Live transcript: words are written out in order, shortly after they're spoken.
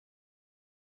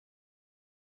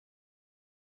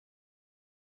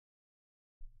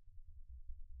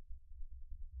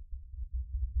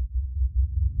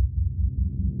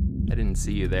I didn't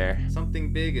see you there.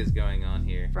 Something big is going on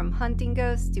here. From hunting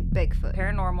ghosts to Bigfoot,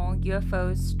 paranormal,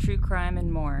 UFOs, true crime,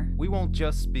 and more. We won't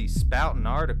just be spouting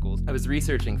articles. I was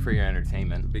researching for your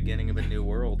entertainment. The beginning of a new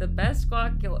world. The best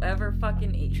guac you'll ever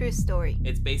fucking eat. True story.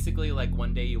 It's basically like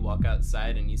one day you walk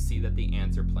outside and you see that the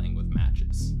ants are playing with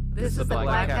matches. This is the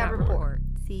Black Cat Report.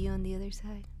 See you on the other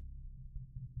side.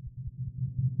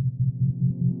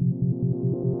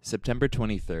 September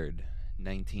 23rd,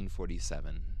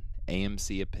 1947.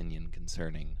 AMC opinion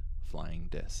concerning flying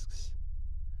discs.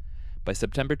 By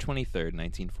September 23rd,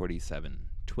 1947,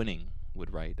 Twinning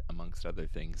would write, amongst other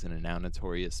things, in a now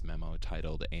notorious memo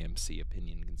titled AMC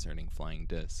Opinion Concerning Flying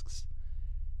Discs.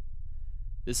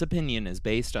 This opinion is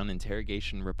based on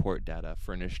interrogation report data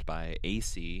furnished by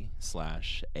AC/AS-2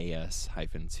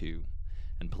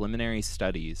 and preliminary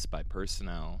studies by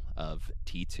personnel of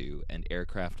T2 and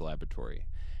Aircraft Laboratory,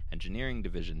 Engineering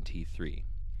Division T3.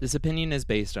 This opinion is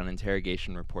based on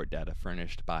interrogation report data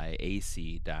furnished by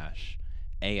AC-AS-2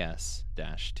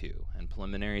 and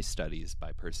preliminary studies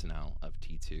by personnel of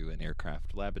T2 and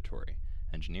Aircraft Laboratory,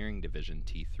 Engineering Division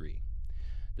T3.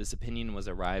 This opinion was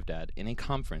arrived at in a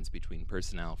conference between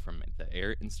personnel from the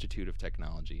Air Institute of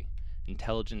Technology,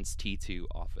 Intelligence T2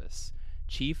 Office,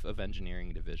 Chief of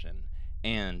Engineering Division,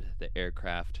 and the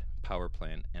Aircraft, Power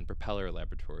Plant, and Propeller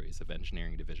Laboratories of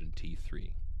Engineering Division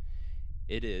T3.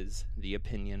 It is the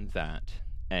opinion that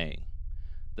A.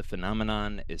 The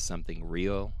phenomenon is something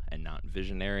real and not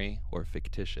visionary or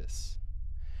fictitious.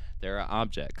 There are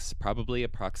objects, probably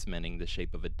approximating the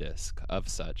shape of a disk, of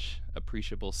such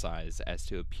appreciable size as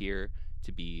to appear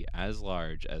to be as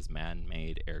large as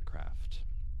man-made aircraft.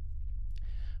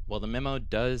 While the memo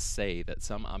does say that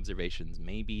some observations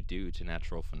may be due to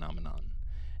natural phenomenon,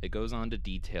 it goes on to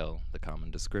detail the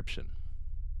common description.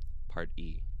 Part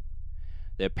E.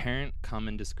 The apparent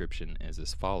common description is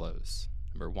as follows.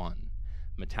 Number 1,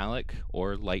 metallic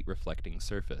or light-reflecting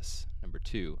surface. Number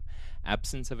 2,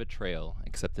 absence of a trail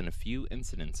except in a few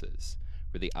incidences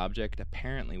where the object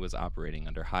apparently was operating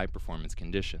under high-performance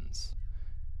conditions.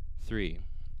 3,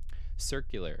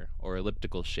 circular or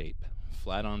elliptical shape,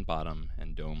 flat on bottom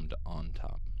and domed on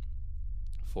top.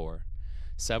 4,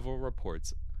 several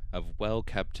reports of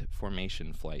well-kept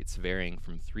formation flights varying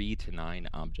from 3 to 9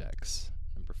 objects.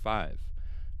 Number 5,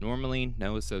 normally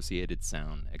no associated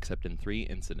sound, except in 3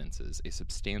 incidences a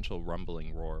substantial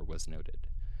rumbling roar was noted.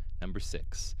 Number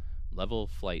 6, level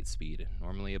flight speed,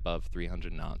 normally above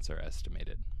 300 knots, are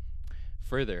estimated.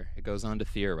 Further, it goes on to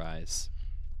theorize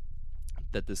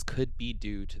that this could be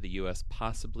due to the U.S.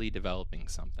 possibly developing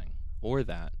something, or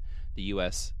that the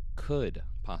U.S. could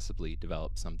possibly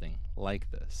develop something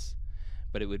like this.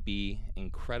 But it would be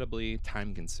incredibly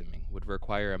time-consuming, would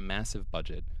require a massive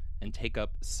budget, and take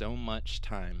up so much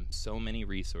time, so many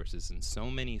resources, and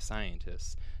so many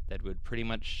scientists that would pretty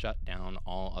much shut down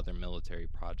all other military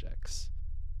projects.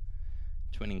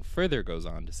 Twinning further goes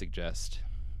on to suggest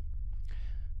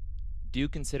due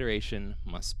consideration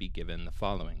must be given the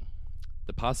following: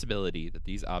 the possibility that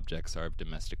these objects are of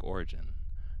domestic origin,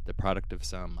 the product of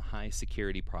some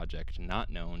high-security project not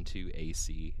known to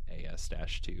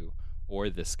AC/AS-2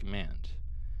 or this command.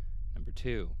 Number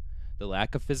 2, the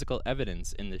lack of physical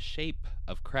evidence in the shape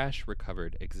of crash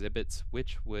recovered exhibits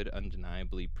which would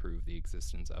undeniably prove the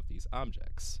existence of these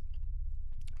objects.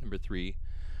 Number 3,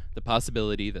 the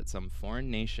possibility that some foreign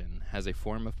nation has a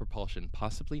form of propulsion,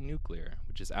 possibly nuclear,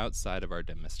 which is outside of our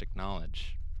domestic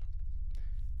knowledge.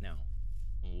 Now,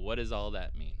 what does all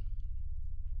that mean?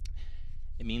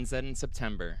 It means that in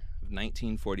September of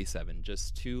 1947,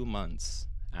 just 2 months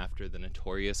after the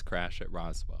notorious crash at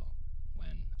Roswell,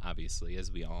 when, obviously,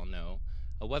 as we all know,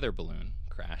 a weather balloon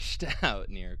crashed out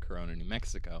near Corona, New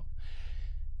Mexico,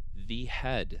 the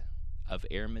head of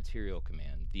Air Material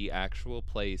Command, the actual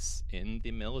place in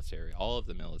the military, all of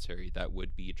the military, that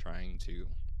would be trying to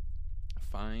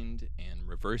find and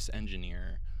reverse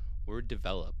engineer or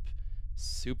develop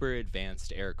super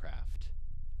advanced aircraft,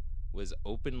 was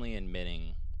openly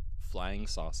admitting flying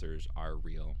saucers are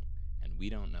real, and we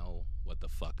don't know what the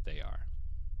fuck they are.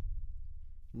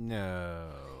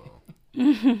 No.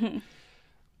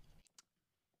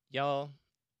 Y'all,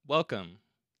 welcome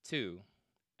to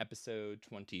episode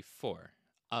 24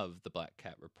 of the Black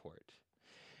Cat Report.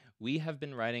 We have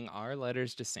been writing our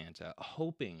letters to Santa,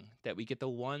 hoping that we get the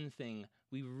one thing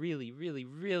we really, really,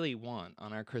 really want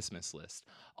on our Christmas list.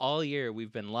 All year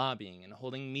we've been lobbying and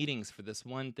holding meetings for this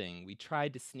one thing. We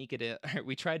tried to sneak into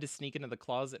the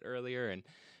closet earlier and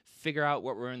figure out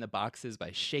what were in the boxes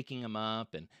by shaking them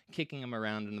up and kicking them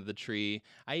around under the tree.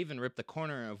 I even ripped the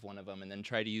corner of one of them and then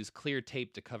tried to use clear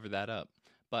tape to cover that up.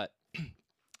 But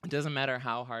It doesn't matter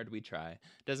how hard we try.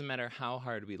 It doesn't matter how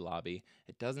hard we lobby.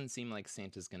 It doesn't seem like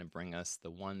Santa's going to bring us the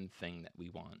one thing that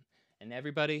we want. And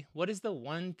everybody, what is the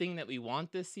one thing that we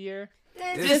want this year?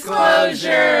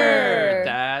 Disclosure!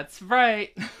 That's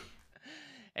right.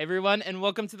 Everyone, and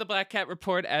welcome to the Black Cat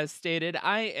Report. As stated,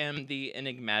 I am the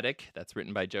enigmatic, that's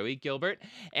written by Joey Gilbert,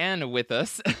 and with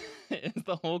us is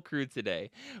the whole crew today.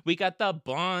 We got the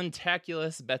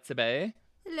Bontaculous Betsabe,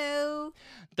 Hello.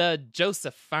 the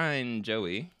Josephine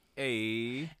Joey,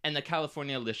 Hey. and the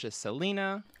California-licious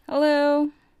Selena. Hello.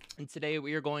 And today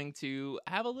we are going to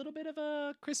have a little bit of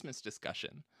a Christmas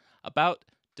discussion about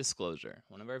disclosure,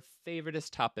 one of our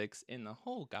favoriteest topics in the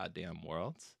whole goddamn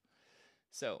world.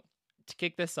 So, to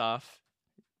kick this off,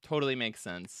 totally makes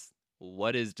sense.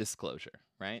 What is disclosure,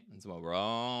 right? That's what we're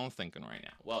all thinking right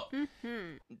now. Well,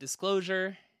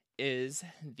 disclosure is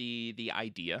the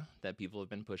idea that people have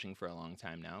been pushing for a long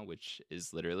time now, which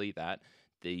is literally that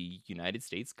the United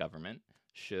States government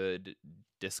should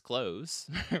disclose,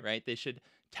 right? They should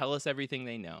tell us everything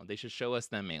they know. They should show us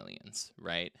them aliens,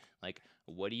 right? Like,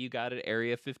 what do you got at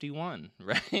Area 51,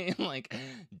 right? Like,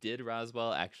 did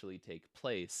Roswell actually take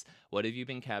place? What have you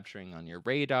been capturing on your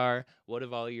radar? What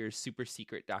have all your super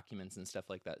secret documents and stuff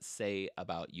like that say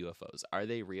about UFOs? Are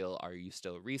they real? Are you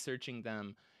still researching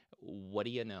them? What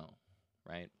do you know,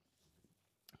 right?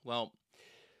 Well,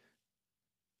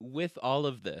 with all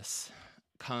of this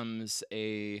comes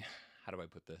how do I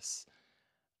put this?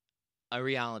 A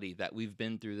reality that we've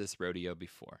been through this rodeo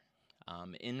before.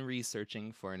 In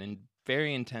researching for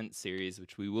very intense series,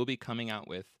 which we will be coming out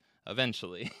with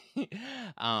eventually,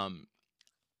 I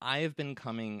have been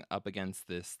coming up against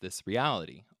this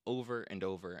reality over and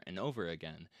over and over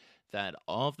again, that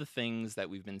all of the things that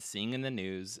we've been seeing in the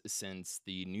news since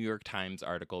the New York Times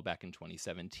article back in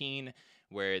 2017,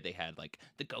 where they had like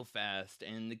the Go Fast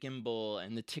and the Gimbal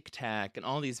and the Tic Tac and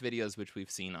all these videos, which we've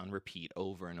seen on repeat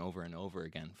over and over and over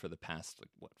again for the past,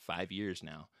 5 years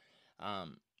now.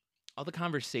 All the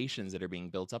conversations that are being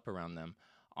built up around them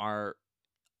are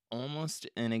almost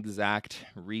an exact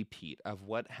repeat of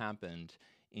what happened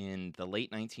in the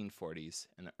late 1940s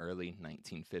and the early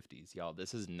 1950s. Y'all,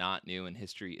 this is not new, and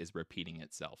history is repeating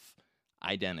itself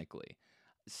identically.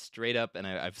 Straight up, and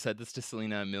I've said this to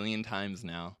Selena a million times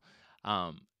now,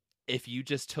 if you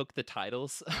just took the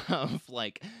titles of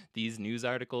like these news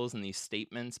articles and these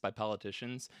statements by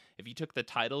politicians, if you took the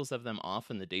titles of them off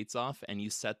and the dates off and you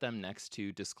set them next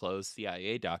to disclosed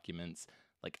CIA documents,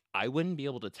 like I wouldn't be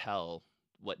able to tell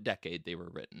what decade they were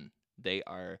written. They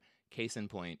are, case in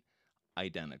point,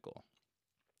 identical,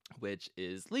 which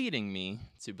is leading me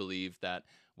to believe that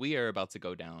we are about to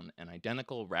go down an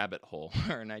identical rabbit hole,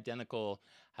 or an identical,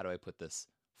 how do I put this,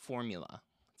 formula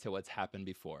to what's happened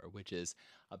before, which is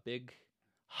a big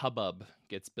hubbub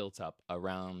gets built up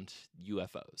around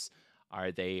UFOs.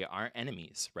 Are they our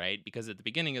enemies, right? Because at the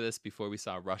beginning of this, before we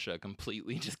saw Russia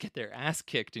completely just get their ass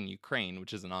kicked in Ukraine,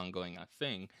 which is an ongoing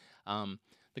thing,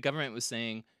 the government was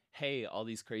saying, hey, all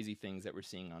these crazy things that we're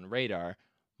seeing on radar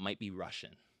might be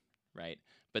Russian, right?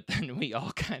 But then we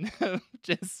all kind of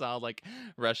just saw like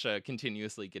Russia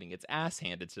continuously getting its ass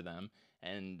handed to them.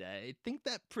 And I think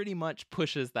that pretty much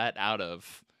pushes that out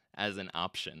of as an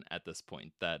option at this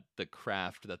point, that the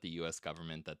craft that the U.S.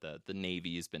 government, that the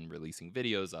Navy has been releasing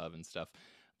videos of and stuff,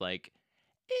 like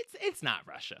it's not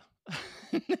Russia.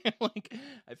 Like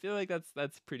I feel like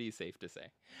that's pretty safe to say.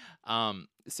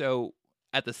 So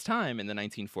at this time in the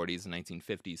 1940s and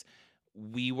 1950s,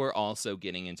 we were also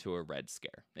getting into a Red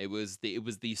Scare. It was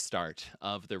the start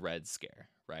of the Red Scare,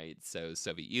 right? So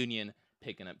Soviet Union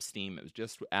picking up steam. It was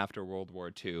just after World War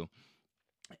II.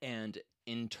 And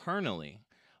internally,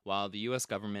 while the U.S.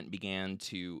 government began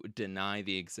to deny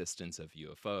the existence of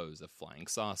UFOs, of flying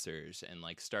saucers, and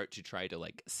like start to try to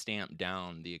like stamp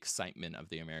down the excitement of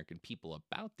the American people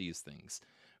about these things,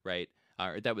 right?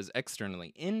 That was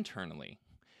externally. Internally,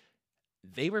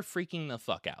 they were freaking the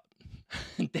fuck out.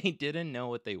 They didn't know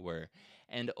what they were.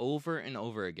 And over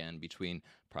again, between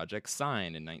Project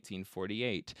Sign in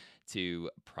 1948 to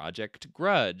Project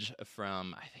Grudge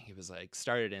from, I think it was like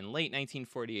started in late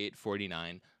 1948,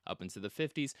 49, up into the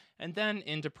 50s, and then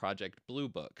into Project Blue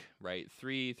Book, right?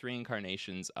 Three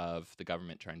incarnations of the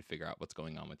government trying to figure out what's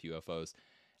going on with UFOs.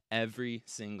 Every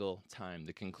single time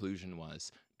the conclusion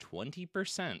was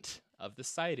 20% of the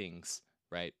sightings,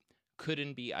 right,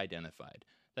 couldn't be identified.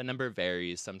 The number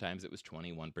varies. Sometimes it was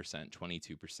 21%,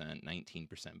 22%,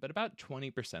 19%, but about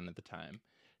 20% of the time,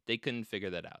 they couldn't figure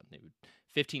that out. They would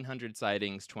 1,500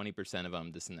 sightings, 20% of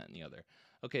them, this and that and the other.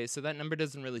 Okay, so that number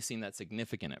doesn't really seem that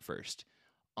significant at first,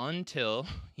 until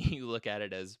you look at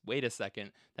it as, wait a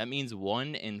second, that means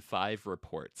 1 in 5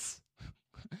 reports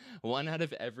 1 out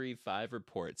of every 5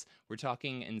 reports, we're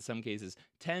talking in some cases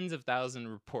tens of thousands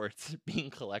of reports being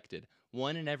collected,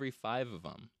 1 in every 5 of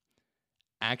them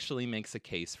actually makes a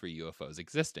case for UFOs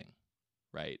existing,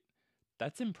 right?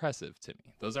 That's impressive to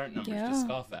me. Those aren't numbers to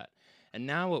scoff at. And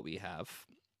now what we have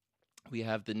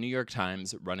the New York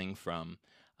Times running from,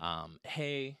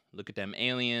 hey, look at them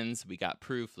aliens, we got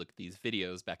proof, look at these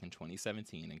videos back in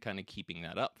 2017, and kind of keeping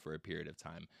that up for a period of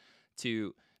time,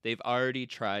 to they've already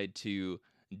tried to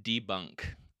debunk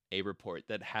a report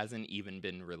that hasn't even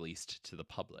been released to the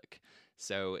public.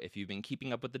 So if you've been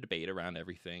keeping up with the debate around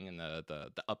everything and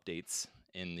the updates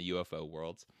in the UFO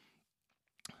world,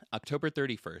 October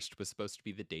 31st was supposed to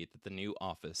be the date that the new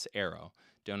office, ARROW,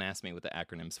 don't ask me what the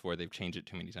acronym's for, they've changed it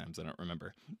too many times, I don't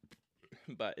remember,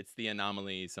 but it's the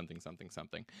anomaly something something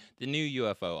something, the new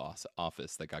UFO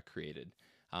office that got created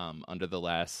under the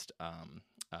last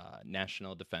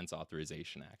National Defense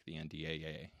Authorization Act, the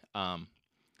NDAA.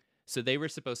 So they were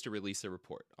supposed to release a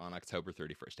report on October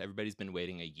 31st. Everybody's been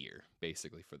waiting a year,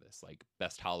 basically, for this, like,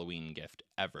 best Halloween gift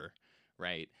ever,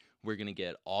 right? We're going to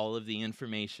get all of the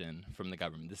information from the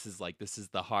government. It's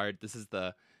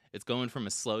going from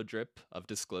a slow drip of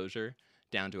disclosure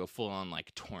down to a full-on,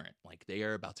 like, torrent. Like, they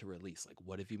are about to release, like,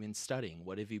 what have you been studying?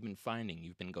 What have you been finding?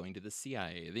 You've been going to the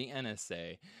CIA, the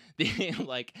NSA,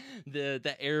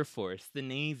 the Air Force, the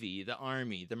Navy, the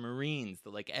Army, the Marines,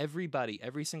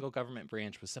 every single government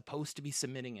branch was supposed to be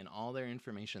submitting in all their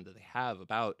information that they have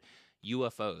about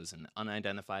UFOs and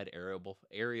unidentified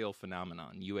aerial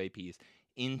phenomenon, UAPs,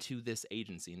 into this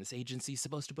agency. And this agency is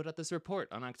supposed to put out this report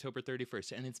on October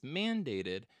 31st. And it's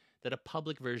mandated that a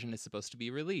public version is supposed to be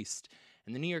released.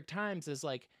 And the New York Times is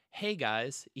like, hey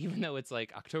guys, even though it's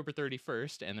like October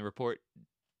 31st and the report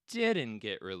didn't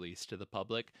get released to the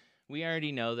public, we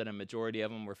already know that a majority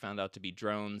of them were found out to be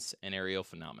drones and aerial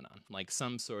phenomenon, like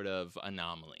some sort of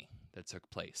anomaly that took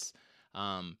place.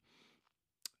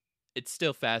 It's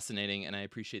still fascinating, and I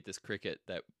appreciate this cricket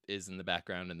that is in the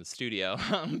background in the studio,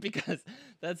 because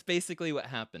that's basically what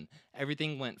happened.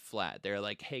 Everything went flat. They're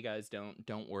like, hey guys,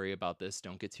 don't worry about this.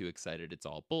 Don't get too excited. It's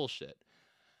all bullshit.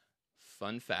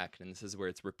 Fun fact, and this is where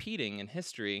it's repeating in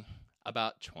history,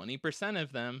 about 20%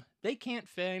 of them, they can't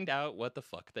find out what the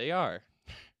fuck they are,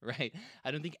 right?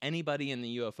 I don't think anybody in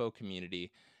the UFO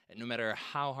community, no matter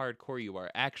how hardcore you are,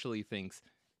 actually thinks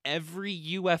every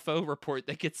UFO report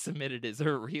that gets submitted is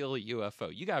a real UFO.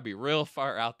 You gotta be real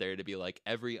far out there to be like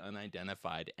every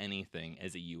unidentified anything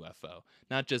is a UFO.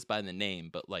 Not just by the name,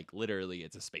 but like literally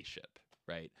it's a spaceship,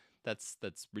 right? That's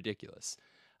ridiculous.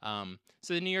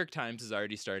 So the New York Times is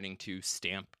already starting to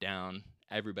stamp down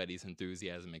everybody's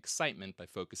enthusiasm and excitement by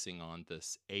focusing on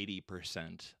this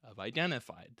 80% of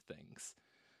identified things.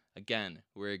 Again,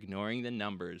 we're ignoring the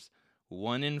numbers.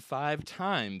 1 in 5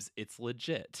 times it's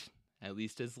legit. At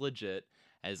least as legit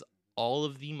as all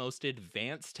of the most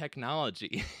advanced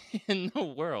technology in the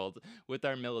world with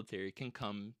our military can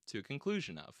come to a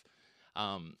conclusion of.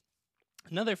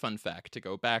 Another fun fact to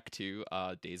go back to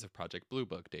days of Project Blue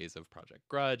Book, days of Project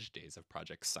Grudge, days of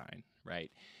Project Sign,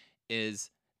 right, is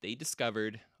they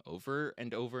discovered over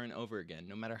and over and over again,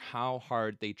 no matter how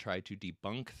hard they tried to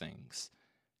debunk things,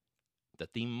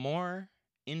 that the more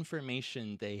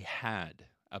information they had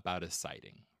about a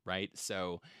sighting, right?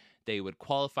 So they would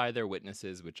qualify their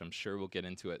witnesses, which I'm sure we'll get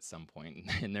into at some point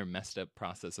in their messed up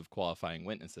process of qualifying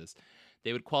witnesses.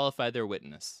 They would qualify their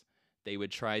witness. They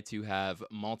would try to have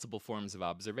multiple forms of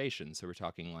observation. So we're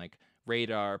talking like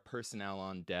radar, personnel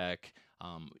on deck,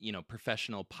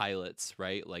 professional pilots,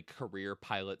 right? Like career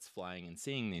pilots flying and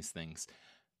seeing these things.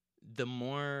 The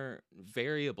more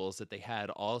variables that they had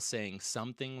all saying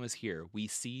something was here, we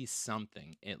see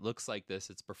something, it looks like this,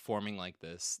 it's performing like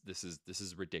this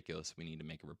is ridiculous, we need to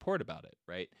make a report about it,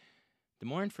 right? The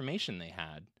more information they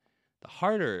had, the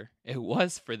harder it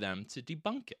was for them to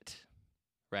debunk it,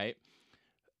 right?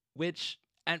 Which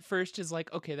at first is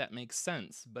like, okay, that makes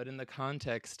sense, but in the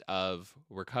context of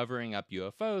we're covering up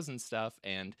UFOs and stuff,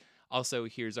 and also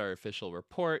here's our official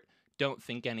report, don't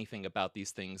think anything about these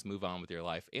things, move on with your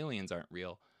life, aliens aren't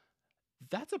real,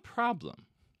 that's a problem.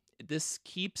 This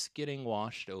keeps getting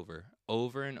washed over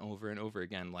and over and over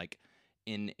again, like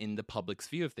in the public's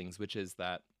view of things, which is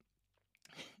that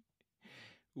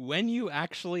when you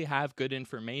actually have good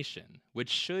information, which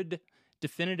should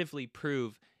definitively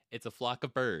prove it's a flock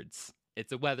of birds,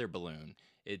 it's a weather balloon,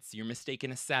 you're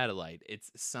mistaken a satellite,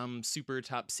 it's some super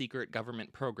top secret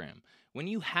government program, when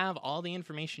you have all the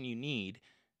information you need,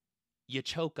 you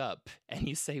choke up and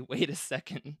you say, wait a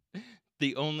second,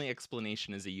 the only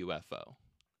explanation is a UFO,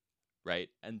 right?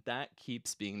 And that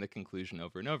keeps being the conclusion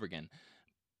over and over again.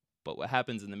 But what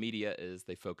happens in the media is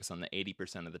they focus on the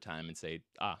 80% of the time and say,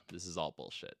 this is all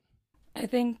bullshit. I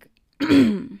think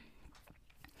the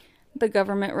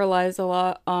government relies a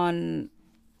lot on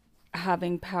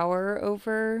having power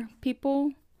over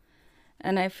people.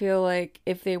 And I feel like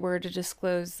if they were to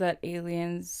disclose that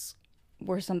aliens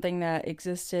were something that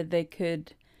existed, they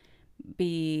could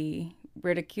be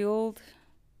ridiculed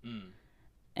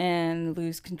and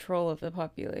lose control of the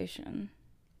population.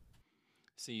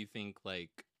 So you think,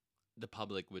 like, the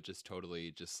public would just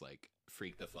totally just, like,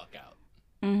 freak the fuck out?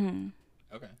 Mm-hmm.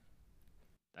 Okay.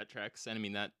 That tracks. And I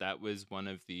mean, that was one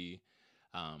of the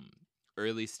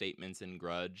early statements in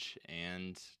Grudge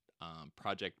and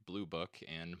Project Blue Book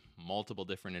and multiple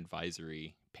different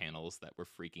advisory panels that were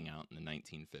freaking out in the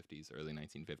 1950s, early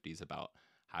 1950s, about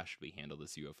how should we handle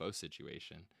this UFO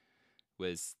situation.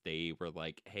 Was they were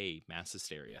like, hey, mass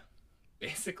hysteria,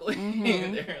 basically.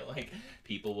 Mm-hmm. They're like,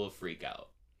 people will freak out.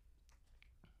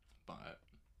 But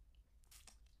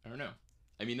I don't know.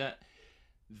 I mean,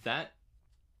 that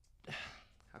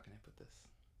how can I put this?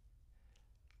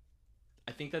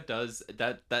 I think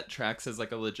that tracks as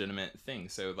like a legitimate thing.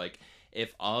 So like,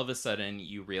 if all of a sudden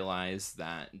you realize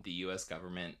that the US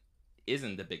government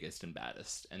isn't the biggest and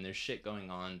baddest, and there's shit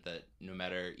going on that no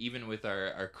matter, even with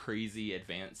our crazy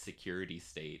advanced security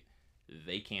state,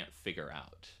 they can't figure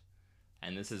out.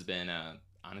 And this has been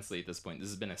honestly at this point, this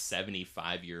has been a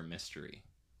 75-year mystery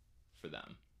for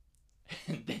them.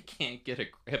 And they can't get a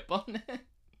grip on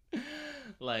it.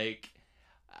 Like,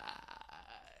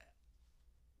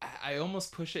 I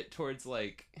almost push it towards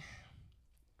like,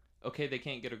 okay, they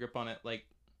can't get a grip on it. Like,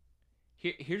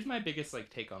 here's my biggest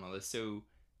like take on all this. So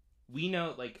we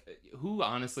know, like, who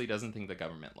honestly doesn't think the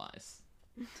government lies?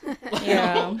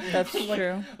 Yeah, that's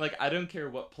true. Like, I don't care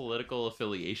what political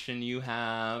affiliation you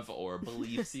have or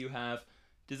beliefs you have.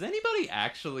 Does anybody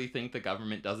actually think the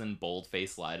government doesn't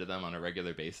bold-faced lie to them on a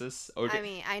regular basis? Or I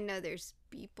mean, I know there's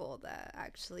people that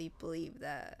actually believe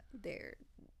that they're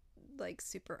like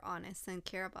super honest and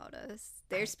care about us.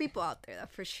 There's people out there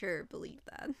that for sure believe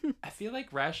that. I feel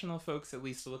like rational folks at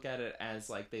least look at it as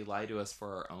like they lie to us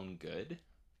for our own good.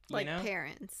 Like know?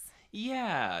 parents.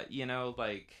 Yeah,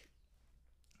 like,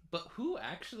 but who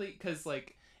actually, because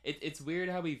like it's weird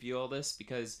how we view all this,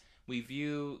 because we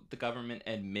view the government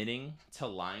admitting to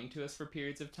lying to us for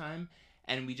periods of time,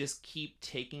 and we just keep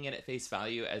taking it at face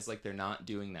value as like they're not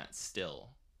doing that still.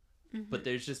 Mm-hmm. But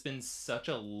there's just been such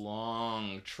a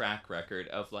long track record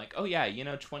of like, oh yeah,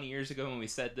 20 years ago when we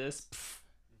said this,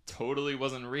 totally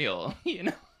wasn't real,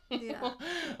 Yeah.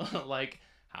 Like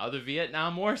how the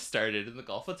Vietnam War started in the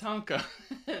Gulf of Tonkin,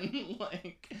 and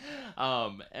like,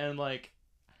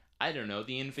 I don't know,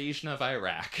 the invasion of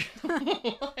Iraq.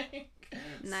 Like,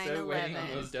 9/11. Still waiting on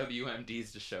those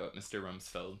WMDs to show up, Mr.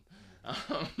 Rumsfeld.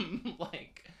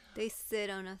 Like, they sit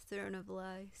on a throne of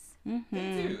lies. Mm-hmm.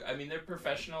 They do. I mean, they're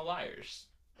professional liars,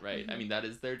 right? Mm-hmm. I mean, that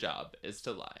is their job, is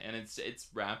to lie, and it's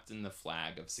wrapped in the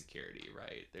flag of security,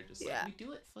 right? They're just like, we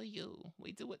do it for you,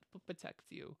 we do it to protect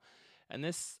you, and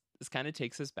this kind of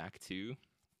takes us back to,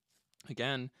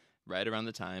 again, right around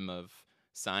the time of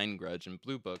Sign, Grudge, and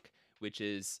Blue Book, which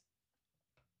is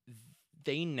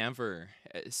they never.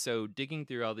 So digging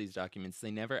through all these documents,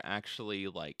 they never actually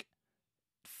like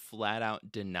flat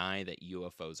out deny that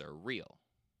UFOs are real.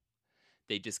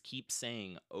 They just keep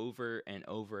saying over and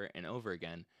over and over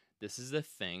again, this is a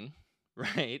thing,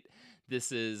 right?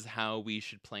 This is how we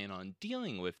should plan on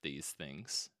dealing with these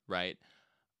things, right?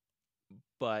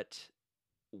 But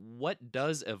what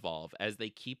does evolve as they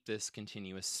keep this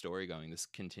continuous story going, this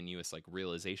continuous like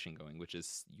realization going, which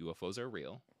is UFOs are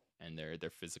real and they're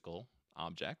physical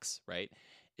objects, right?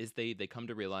 Is they come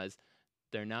to realize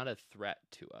they're not a threat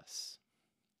to us.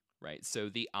 Right, so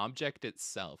the object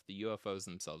itself, the UFOs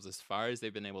themselves, as far as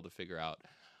they've been able to figure out,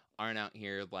 aren't out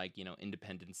here like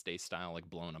Independence Day style, like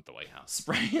blowing up the White House,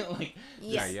 right? Like,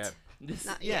 not yet.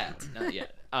 Not yet. Not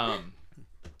yet.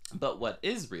 But what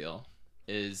is real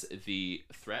is the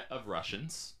threat of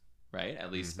Russians, right?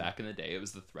 At least back in the day, it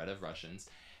was the threat of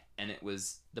Russians, and it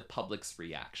was the public's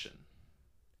reaction.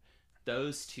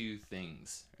 Those two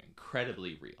things are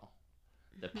incredibly real.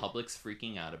 The public's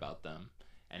freaking out about them.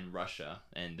 And Russia,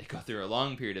 and they go through a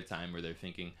long period of time where they're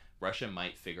thinking Russia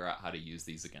might figure out how to use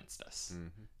these against us.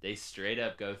 Mm-hmm. They straight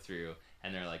up go through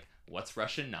and they're like, what's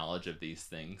Russian knowledge of these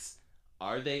things?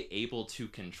 Are they able to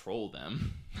control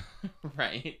them?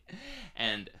 Right?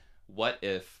 And what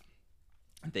if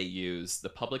they use the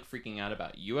public freaking out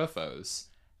about UFOs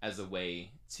as a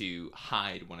way to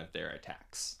hide one of their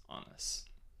attacks on us?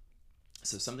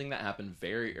 So something that happened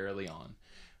very early on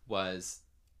was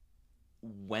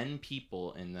when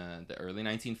people in the early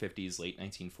 1950s, late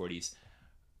 1940s,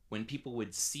 when people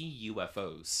would see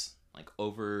UFOs, like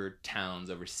over towns,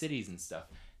 over cities and stuff,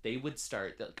 they would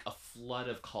start, like, a flood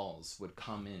of calls would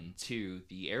come in to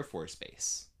the Air Force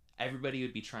Base. Everybody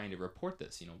would be trying to report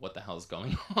this. What the hell's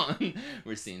going on?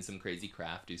 We're seeing some crazy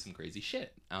craft do some crazy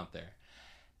shit out there.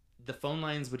 The phone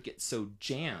lines would get so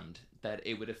jammed that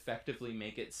it would effectively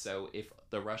make it so if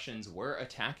the Russians were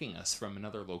attacking us from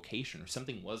another location or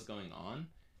something was going on,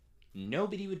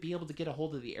 nobody would be able to get a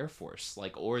hold of the Air Force,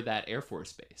 or that Air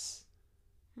Force Base.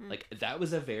 That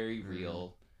was a very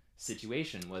real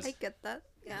situation. I get that.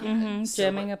 Yeah. So,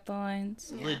 jamming up the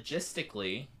lines. Yeah.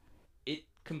 Logistically, it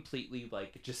completely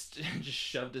just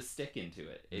shoved a stick into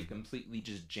it. It completely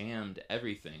just jammed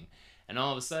everything. And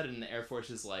all of a sudden the Air Force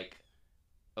is like,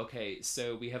 okay,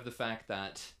 so we have the fact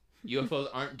that UFOs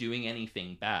aren't doing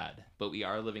anything bad, but we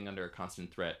are living under a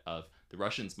constant threat of the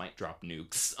Russians might drop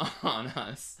nukes on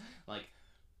us.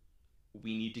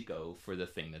 We need to go for the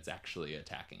thing that's actually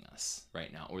attacking us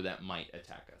right now, or that might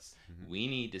attack us. We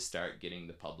need to start getting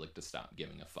the public to stop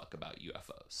giving a fuck about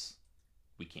UFOs.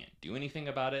 We can't do anything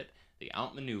about it. They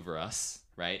outmaneuver us,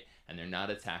 right? And they're not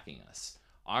attacking us.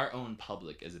 Our own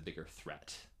public is a bigger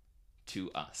threat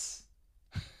to us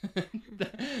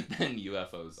than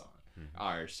UFOs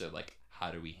are. So,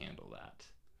 how do we handle that?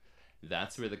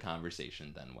 That's where the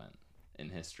conversation then went in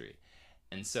history.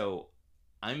 And so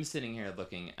I'm sitting here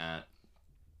looking at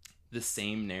the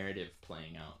same narrative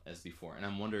playing out as before, and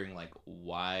I'm wondering,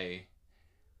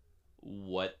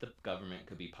 what the government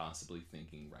could be possibly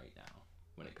thinking right now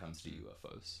when it comes to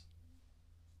UFOs.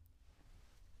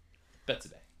 Bet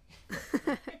today.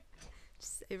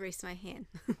 Just erase my hand.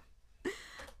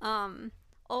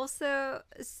 Also,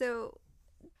 so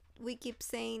we keep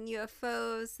saying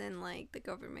UFOs, and the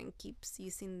government keeps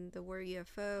using the word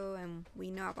UFO, and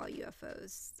we know about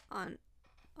UFOs on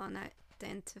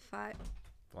unidentified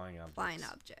flying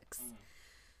objects.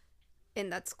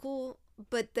 And that's cool,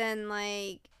 but then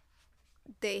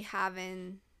they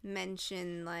haven't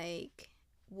mentioned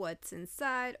what's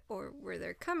inside or where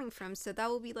they're coming from, so that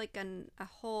will be a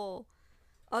whole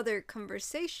other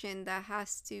conversation that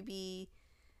has to be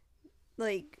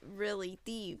really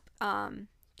deep,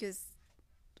 because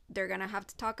they're gonna have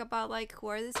to talk about who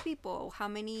are these people, how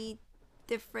many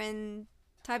different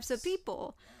types of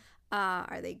people,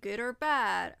 are they good or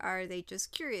bad, are they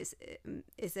just curious,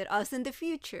 is it us in the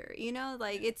future,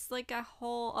 it's a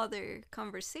whole other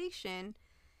conversation.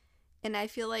 And I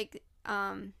feel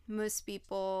most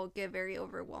people get very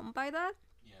overwhelmed by that.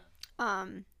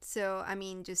 So I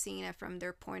mean, just seeing it from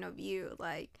their point of view,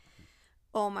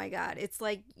 oh my god, it's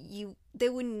they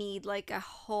would need a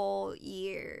whole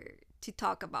year to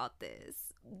talk about this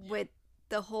with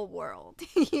the whole world,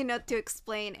 to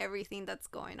explain everything that's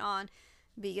going on,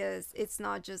 because it's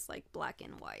not just black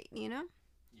and white,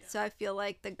 So I feel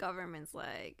the government's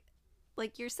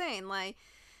like you're saying,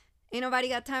 ain't nobody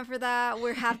got time for that.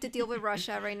 We have to deal with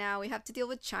Russia right now. We have to deal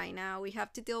with China. We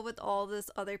have to deal with all this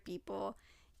other people.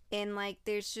 And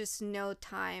there's just no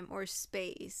time or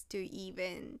space to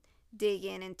even dig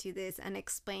into this and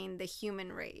explain the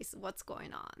human race, what's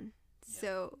going on. Yeah.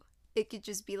 So it could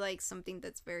just be something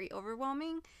that's very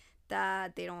overwhelming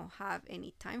that they don't have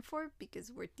any time for,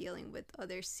 because we're dealing with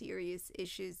other serious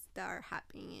issues that are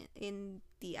happening in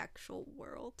the actual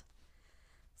world.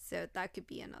 So that could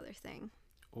be another thing.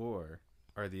 Or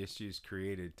are the issues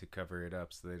created to cover it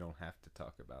up so they don't have to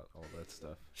talk about all that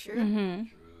stuff? Sure.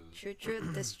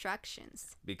 True.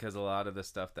 Distractions. Because a lot of the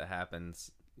stuff that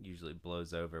happens usually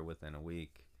blows over within a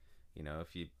week.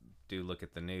 If you do look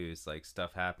at the news,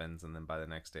 stuff happens and then by the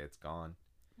next day it's gone.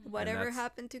 Whatever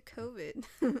happened to COVID?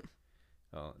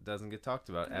 Well, it doesn't get talked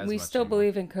about as much. We still anymore.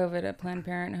 believe in COVID at Planned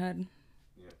Parenthood.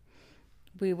 Yeah.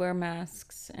 We wear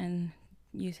masks and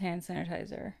use hand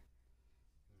sanitizer.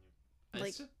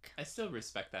 I still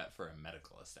respect that for a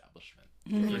medical establishment.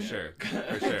 For sure.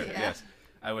 Yeah. Yes.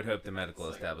 I would hope the medical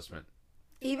establishment.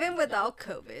 Even without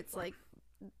COVID, it's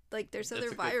there's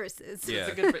other viruses. Yeah.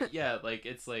 It's a good,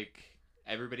 it's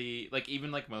everybody,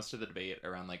 even most of the debate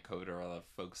around COVID, or a lot of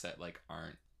folks that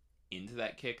aren't into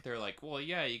that kick, they're well,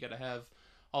 yeah, you gotta have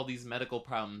all these medical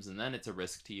problems and then it's a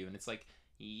risk to you. And it's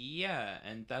yeah,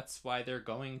 and that's why they're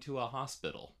going to a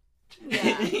hospital.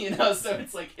 Yeah. So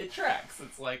it's it tracks.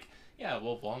 It's yeah,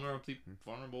 well,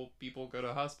 vulnerable people go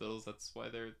to hospitals. That's why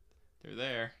they're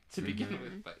there to begin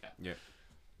with. But yeah.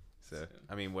 So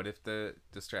I mean, what if the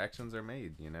distractions are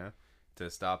made? To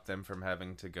stop them from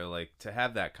having to go to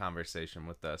have that conversation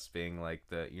with us, being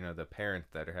the parent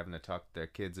that are having to talk to their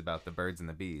kids about the birds and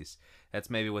the bees. That's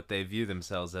maybe what they view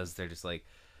themselves as. They're just where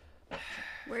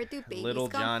do babies little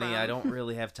come Johnny, from? I don't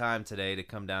really have time today to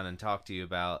come down and talk to you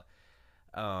about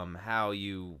how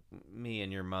me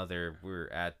and your mother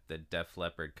were at the Def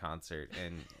Leppard concert,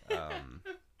 and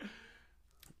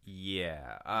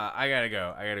yeah, I gotta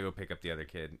go pick up the other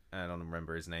kid. I don't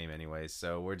remember his name anyways,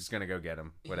 so we're just gonna go get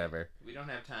him. Whatever. We don't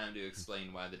have time to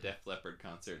explain why the Def Leppard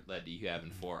concert led to you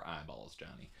having 4 eyeballs,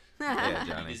 Johnny. Yeah,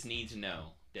 You Johnny. just need to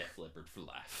know Def Leppard for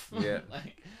life. Yeah.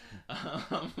 Like,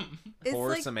 It's Pour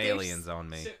like some there's- aliens on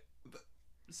me.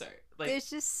 sorry. Like, There's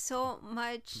just so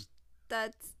much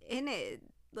that's in it.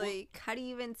 Like, how do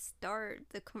you even start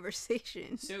the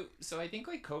conversation? so I think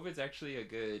like COVID's actually a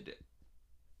good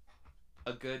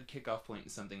kickoff point to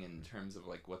something in terms of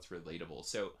like what's relatable.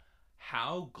 So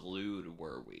how glued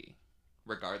were we,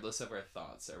 regardless of our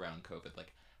thoughts around COVID?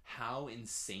 Like, how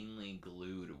insanely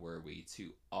glued were we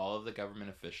to all of the government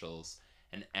officials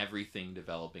and everything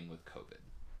developing with COVID?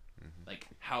 Like,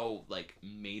 how like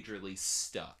majorly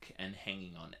stuck and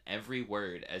hanging on every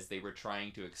word as they were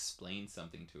trying to explain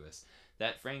something to us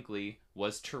that frankly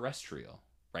was terrestrial,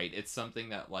 right? It's something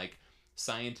that like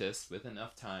scientists with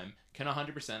enough time can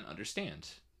 100% understand.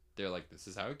 They're like, this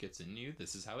is how it gets in you,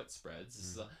 this is how it spreads, this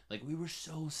is like, we were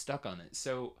so stuck on it.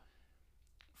 So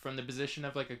from the position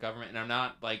of like a government, and I'm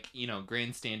not like, you know,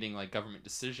 grandstanding like government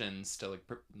decisions to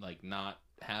like not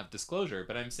have disclosure,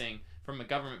 but I'm saying from a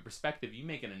government perspective, you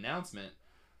make an announcement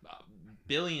a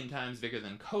billion times bigger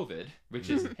than COVID, which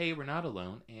is, hey, we're not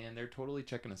alone and they're totally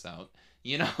checking us out,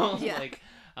 you know. Yeah. Like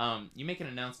you make an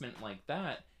announcement like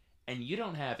that and you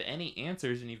don't have any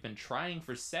answers, and you've been trying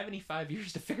for 75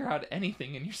 years to figure out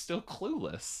anything and you're still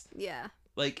clueless. Yeah.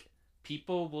 Like,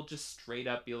 people will just straight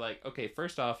up be like, okay,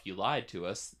 first off, you lied to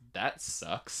us. That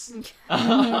sucks.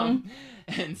 And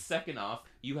second off,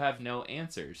 you have no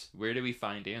answers. Where do we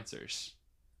find answers?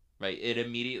 Right? It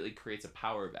immediately creates a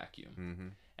power vacuum. Mm-hmm.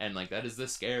 And, like, that is the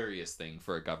scariest thing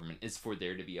for a government, is for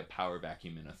there to be a power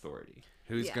vacuum in authority.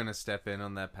 Who's Yeah. gonna step in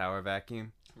on that power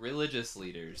vacuum? Religious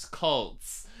leaders,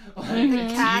 cults, like The TV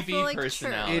Catholic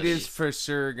personalities. It is for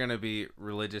sure gonna be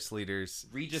religious leaders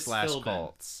Regis / Philbin.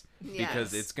 cults.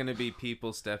 Because Yes. it's going to be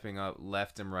people stepping up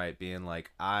left and right being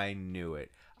like, I knew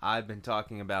it. I've been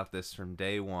talking about this from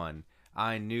day one.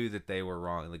 I knew that they were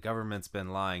wrong. The government's been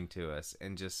lying to us.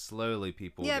 And just slowly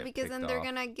people Yeah, get because then picked they're off.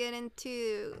 gonna get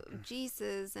into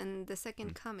Jesus and the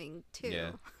second coming too.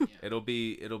 Yeah. It'll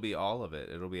be all of it.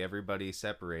 It'll be everybody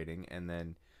separating, and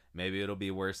then maybe it'll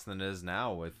be worse than it is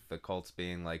now with the cults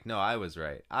being like, no, I was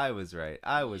right. I was right.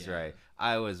 I was Yeah. right.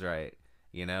 I was right.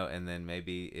 You know, and then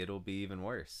maybe it'll be even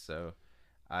worse. So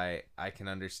I can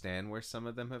understand where some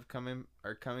of them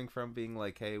are coming from, being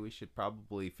like, hey, we should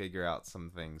probably figure out some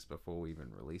things before we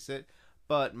even release it.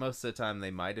 But most of the time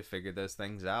they might have figured those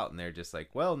things out, and they're just like,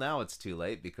 well, now it's too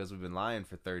late because we've been lying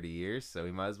for 30 years, so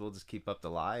we might as well just keep up the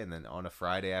lie, and then on a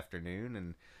Friday afternoon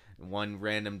and one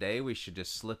random day we should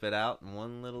just slip it out in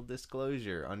one little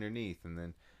disclosure underneath, and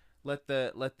then let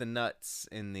the nuts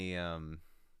in the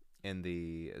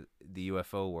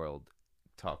UFO world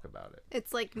talk about it.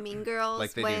 It's like Mean Girls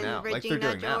Like they when do now. Regina Like they're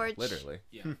doing George. now, literally.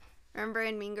 Yeah. Remember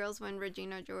in Mean Girls when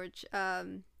Regina George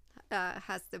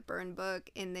has the burn book,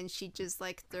 and then she just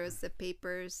like throws the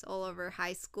papers all over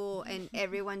high school, and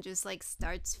everyone just like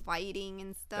starts fighting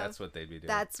and stuff. That's what they'd be doing.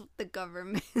 That's the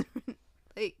government.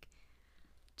 Like,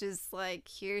 just like,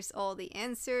 here's all the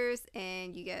answers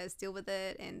and you guys deal with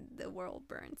it and the world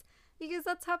burns. Because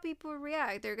that's how people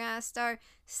react. They're gonna start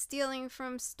stealing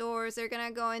from stores. They're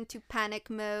gonna go into panic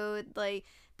mode. Like,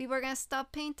 people are gonna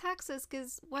stop paying taxes,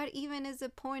 because what even is the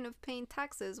point of paying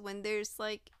taxes when there's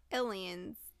like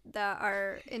aliens that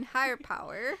are in higher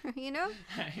power, you know?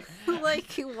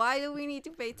 Like, why do we need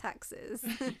to pay taxes?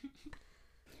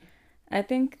 I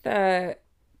think that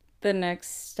the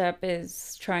next step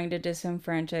is trying to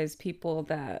disenfranchise people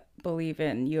that believe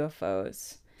in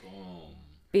UFOs. Boom.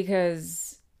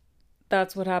 Because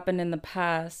that's what happened in the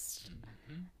past.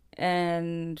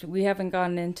 And we haven't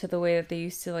gotten into the way that they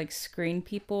used to like screen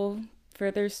people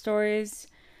for their stories.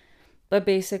 But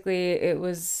basically it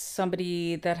was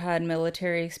somebody that had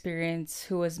military experience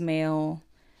who was male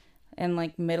and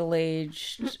like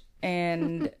middle-aged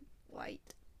and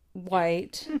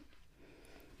white.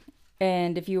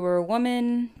 And if you were a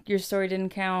woman, your story didn't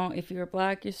count. If you were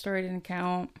black, your story didn't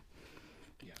count.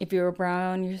 Yeah. If you were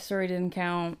brown, your story didn't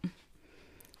count.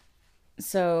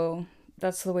 So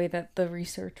that's the way that the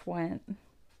research went.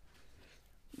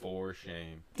 For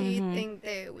shame. Do you think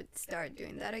they would start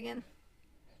doing that again?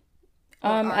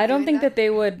 I don't think that they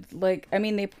would, like, I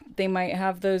mean, they might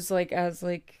have those, like, as,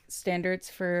 like, standards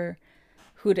for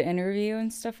who to interview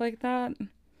and stuff like that.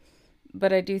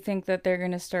 But I do think that they're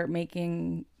going to start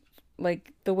making,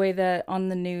 like, the way that on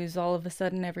the news all of a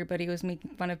sudden everybody was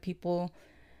making fun of people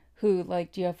who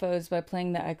liked UFOs by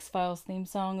playing the X-Files theme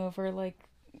song over, like,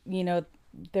 you know,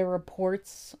 the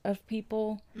reports of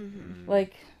people,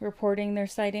 like, reporting their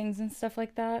sightings and stuff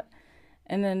like that.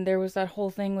 And then there was that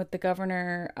whole thing with the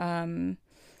governor,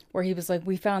 where he was like,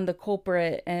 we found the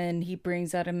culprit, and he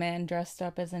brings out a man dressed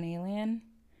up as an alien.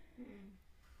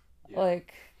 Yeah.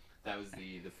 Like... That was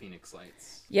the Phoenix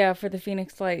Lights. Yeah, for the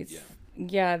Phoenix Lights. Yeah.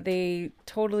 Yeah, they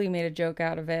totally made a joke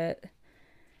out of it.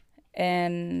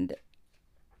 And...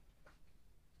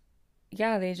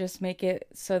 yeah, they just make it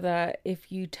so that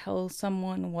if you tell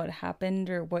someone what happened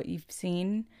or what you've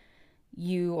seen,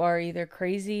 you are either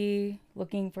crazy,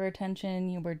 looking for attention,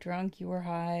 you were drunk, you were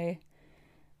high,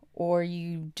 or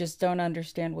you just don't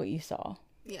understand what you saw.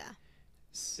 Yeah.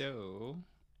 So,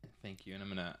 thank you. And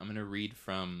I'm gonna read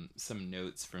from some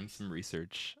notes from some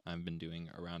research I've been doing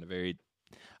around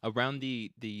the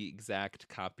exact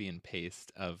copy and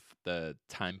paste of the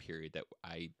time period that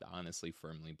I honestly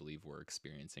firmly believe we're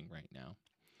experiencing right now.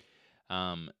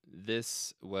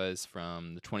 This was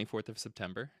from the 24th of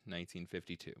September,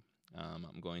 1952.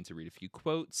 I'm going to read a few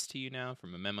quotes to you now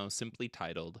from a memo simply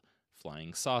titled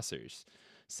Flying Saucers,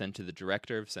 sent to the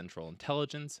Director of Central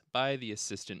Intelligence by the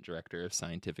Assistant Director of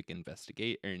Scientific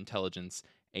Intelligence,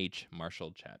 H.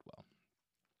 Marshall Chadwell.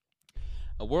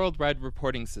 A worldwide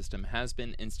reporting system has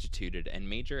been instituted, and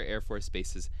major Air Force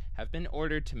bases have been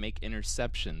ordered to make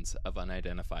interceptions of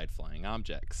unidentified flying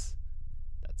objects.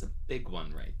 That's a big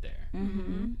one right there.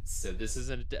 Mm-hmm. So this is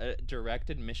a direct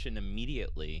admission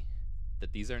immediately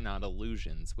that these are not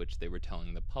illusions, which they were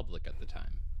telling the public at the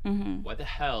time. Mm-hmm. Why the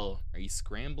hell are you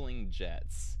scrambling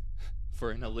jets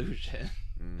for an illusion?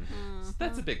 So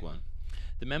that's a big one.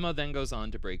 The memo then goes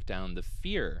on to break down the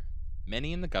fear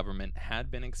many in the government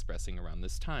had been expressing around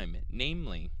this time,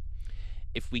 namely,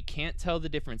 if we can't tell the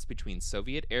difference between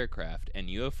Soviet aircraft and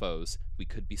UFOs, we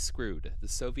could be screwed. The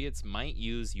Soviets might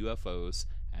use UFOs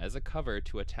as a cover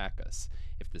to attack us.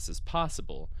 If this is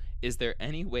possible, is there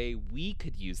any way we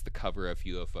could use the cover of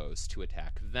UFOs to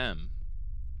attack them?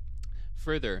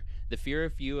 Further, the fear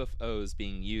of UFOs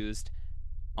being used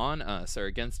on us or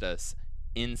against us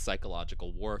in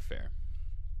psychological warfare.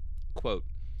 Quote,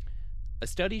 a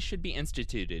study should be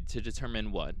instituted to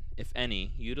determine what, if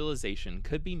any, utilization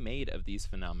could be made of these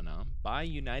phenomena by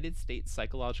United States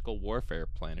psychological warfare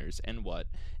planners and what,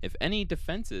 if any,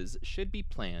 defenses should be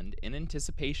planned in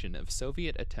anticipation of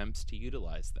Soviet attempts to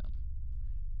utilize them.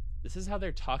 This is how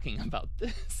they're talking about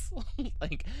this.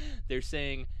 Like, they're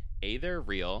saying, A, they're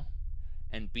real,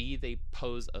 and B, they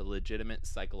pose a legitimate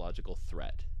psychological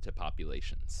threat to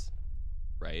populations,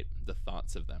 right? The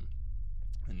thoughts of them.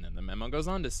 And then the memo goes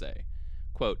on to say,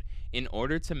 quote, in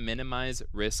order to minimize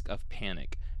risk of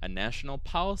panic, a national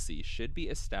policy should be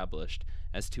established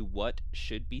as to what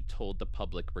should be told the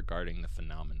public regarding the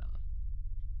phenomena.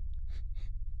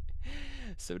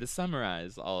 So to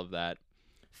summarize all of that,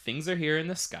 things are here in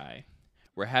the sky.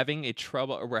 We're having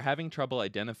trouble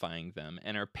identifying them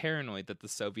and are paranoid that the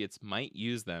Soviets might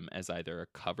use them as either a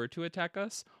cover to attack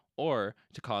us or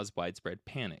to cause widespread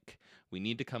panic. We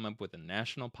need to come up with a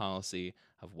national policy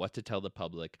of what to tell the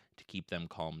public to keep them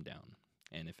calmed down.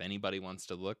 And if anybody wants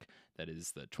to look, that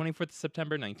is the 24th of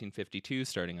September, 1952,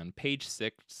 starting on page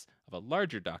 6 of a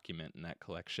larger document in that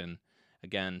collection.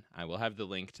 Again, I will have the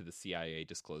link to the CIA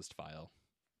disclosed file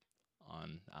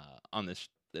on this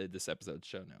episode's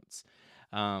show notes.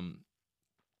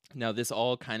 Now, this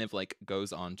all kind of like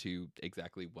goes on to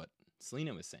exactly what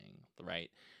Selena was saying, right?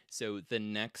 So the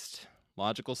next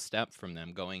logical step from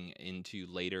them going into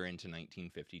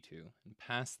 1952 and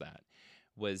past that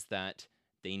was that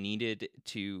they needed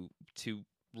to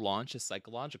launch a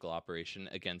psychological operation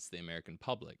against the American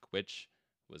public, which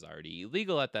was already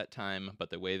illegal at that time, but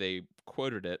the way they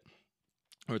quoted it,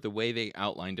 or the way they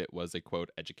outlined it, was a,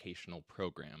 quote, educational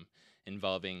program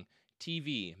involving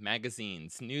TV,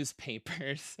 magazines,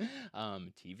 newspapers,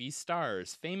 TV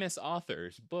stars, famous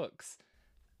authors, books.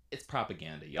 It's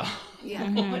propaganda, y'all.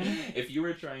 Yeah. If you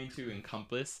were trying to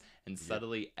encompass and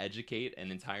subtly educate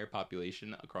an entire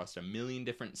population across a million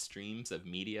different streams of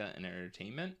media and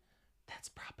entertainment, that's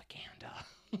propaganda.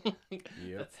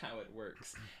 That's how it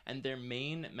works. And their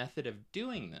main method of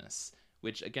doing this,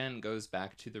 which again goes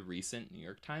back to the recent New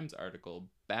York Times article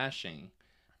bashing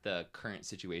the current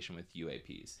situation with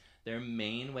UAPs. Their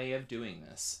main way of doing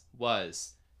this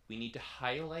was, we need to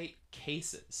highlight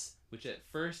cases which at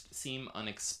first seem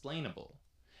unexplainable,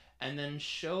 and then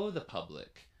show the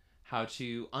public how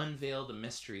to unveil the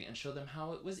mystery and show them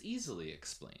how it was easily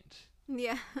explained.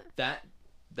 Yeah. That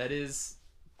is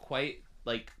quite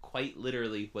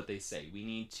literally what they say. We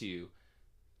need to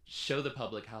show the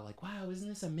public how, like, wow, isn't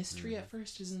this a mystery at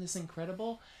first? Isn't this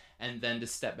incredible? and then to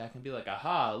step back and be like,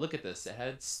 aha, look at this. It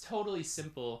had totally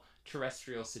simple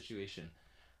terrestrial situation.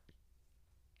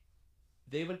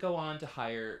 They would go on to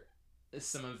hire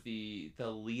some of the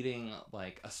leading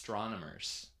like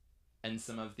astronomers and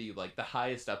some of the like the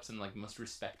highest ups and like most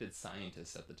respected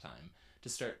scientists at the time to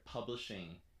start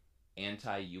publishing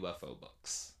anti-UFO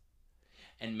books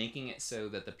and making it so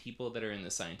that the people that are in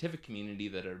the scientific community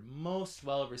that are most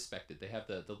well respected, they have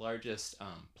the largest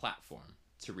platform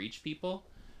to reach people,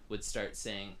 would start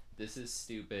saying, this is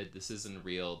stupid, this isn't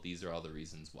real, these are all the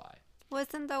reasons why.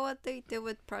 Wasn't that what they did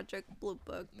with Project Blue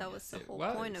Book? That was the whole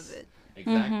point of it.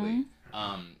 Exactly.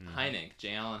 Hynek,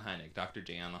 J. Allen Hynek, Dr.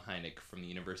 J. Allen Hynek from the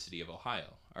University of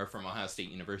Ohio, or from Ohio State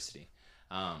University.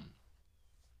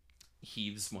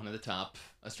 He's one of the top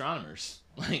astronomers,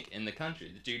 like, in the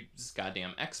country. The dude's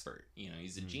goddamn expert. You know,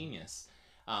 he's a genius.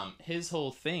 His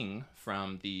whole thing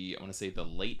from the, I want to say the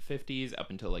late 50s up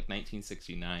until like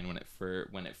 1969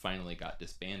 when it finally got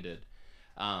disbanded,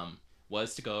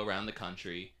 was to go around the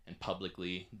country and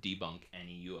publicly debunk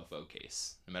any UFO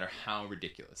case, no matter how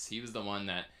ridiculous. He was the one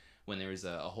that, when there was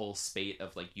a whole spate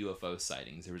of like UFO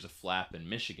sightings, there was a flap in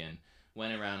Michigan,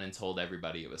 went around and told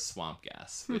everybody it was swamp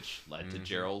gas, which led to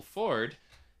Gerald Ford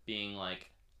being like,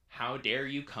 how dare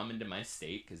you come into my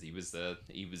state, because he was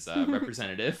a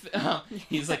representative.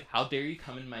 He's like, how dare you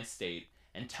come in my state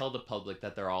and tell the public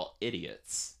that they're all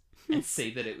idiots and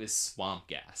say that it was swamp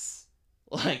gas.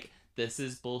 Like, this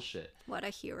is bullshit. What a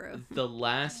hero. The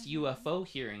last UFO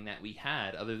hearing that we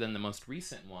had, other than the most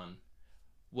recent one,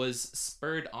 was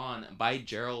spurred on by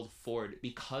Gerald Ford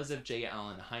because of J.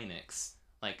 Allen Hynek's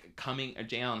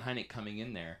J. Allen Hynek coming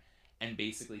in there and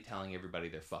basically telling everybody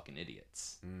they're fucking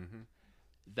idiots. Mm-hmm.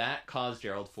 That caused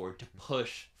Gerald Ford to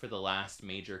push for the last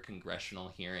major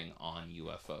congressional hearing on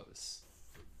UFOs.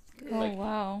 Oh,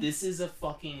 wow. This is a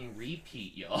fucking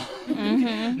repeat, y'all.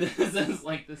 Mm-hmm.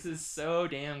 This is so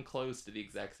damn close to the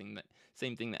exact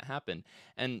same thing that happened.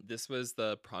 And this was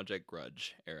the Project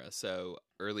Grudge era. So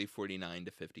early 49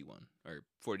 to 51, or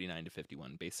 49 to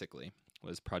 51, basically,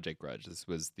 was Project Grudge. This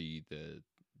was the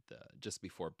just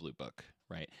before Blue Book,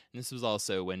 right? And this was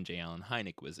also when J. Allen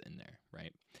Hynek was in there,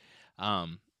 right?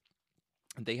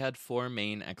 They had four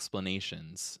main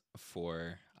explanations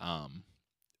for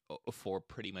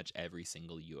pretty much every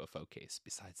single UFO case,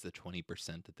 besides the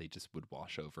 20% that they just would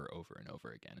wash over and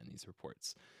over again in these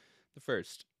reports. The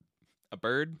first, a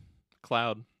bird,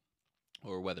 cloud,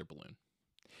 or weather balloon.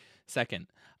 Second,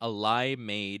 a lie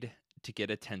made to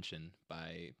get attention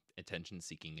by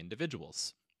attention-seeking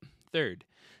individuals. Third,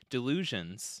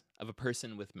 delusions of a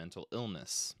person with mental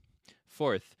illness.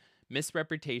 Fourth,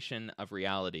 misrepresentation of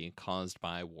reality caused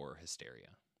by war hysteria,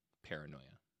 paranoia,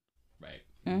 right?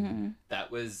 Mm-hmm. That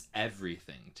was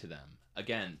everything to them.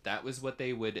 Again, that was what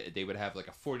they would have, like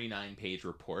a 49-page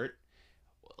report.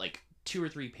 Like 2 or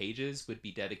 3 pages would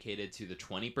be dedicated to the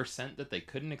 20% that they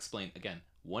couldn't explain. Again,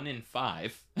 1 in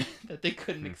 5 that they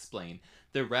couldn't explain.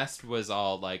 The rest was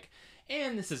all like,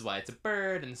 and this is why it's a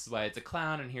bird, and this is why it's a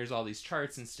clown, and here's all these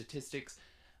charts and statistics.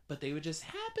 But they would just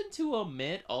happen to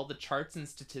omit all the charts and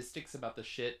statistics about the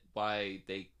shit why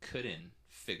they couldn't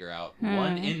figure out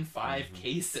 1 in 5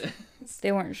 cases.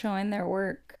 They weren't showing their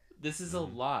work. This is a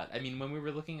lot. I mean, when we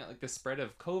were looking at like the spread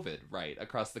of COVID, right,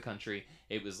 across the country,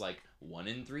 it was like 1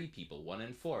 in 3 people, 1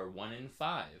 in 4, 1 in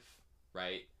 5,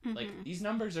 right? Mm-hmm. Like, these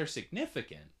numbers are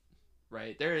significant,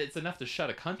 right? It's enough to shut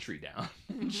a country down,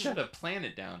 shut a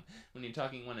planet down when you're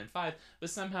talking 1 in 5. But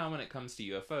somehow when it comes to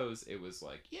UFOs, it was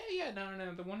like,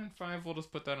 no, the 1 in 5, we'll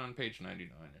just put that on page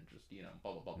 99 and just,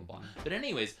 blah, blah, blah, blah, blah. But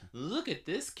anyways, look at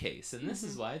this case, and this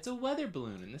is why it's a weather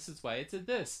balloon, and this is why it's a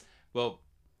this. Well,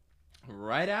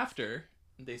 right after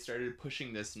they started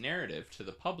pushing this narrative to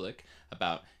the public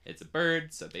about it's a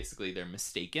bird, so basically they're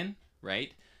mistaken,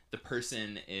 right? The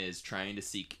person is trying to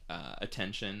seek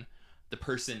attention. The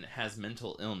person has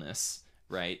mental illness,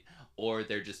 right? Or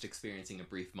they're just experiencing a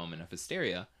brief moment of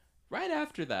hysteria. Right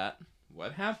after that,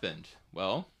 what happened?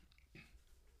 Well,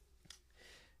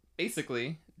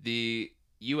 basically, the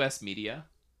U.S. media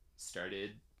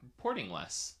started reporting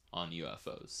less on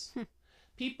UFOs.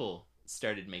 People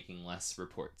started making less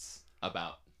reports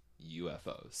about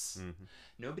UFOs.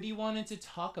 Nobody wanted to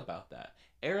talk about that.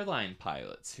 Airline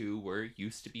pilots who were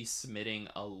used to be submitting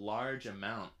a large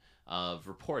amount of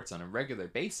reports on a regular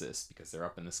basis because they're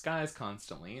up in the skies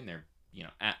constantly and they're,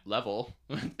 at level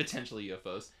with potential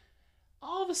UFOs,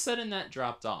 all of a sudden that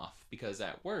dropped off because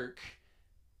at work,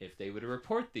 if they would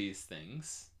report these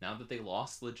things, now that they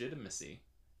lost legitimacy,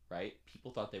 right,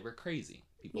 people thought they were crazy.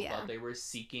 People thought they were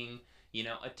seeking,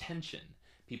 attention.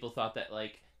 People thought that,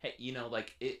 like, hey,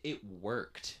 it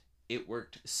worked. It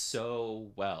worked so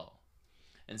well.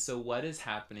 And so what is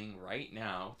happening right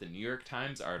now, the New York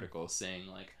Times article saying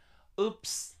like,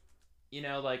 oops, you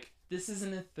know, like, this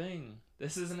isn't a thing.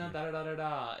 This isn't a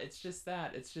da-da-da-da-da. It's just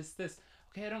that. It's just this.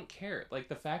 Okay, I don't care. Like,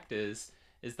 the fact is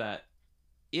that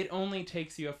it only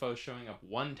takes UFOs showing up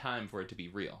one time for it to be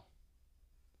real.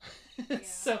 Yeah.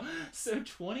 So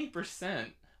 20%,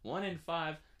 1 in 5,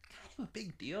 kind of a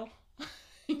big deal.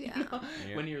 Yeah.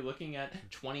 When you're looking at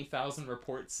 20,000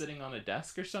 reports sitting on a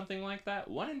desk or something like that,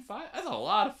 1 in 5, that's a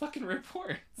lot of fucking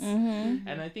reports. Mm-hmm.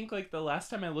 And I think like the last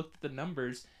time I looked at the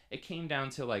numbers, it came down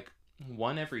to like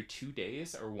 1 every 2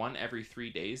 days or 1 every 3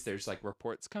 days. There's like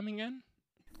reports coming in.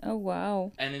 Oh,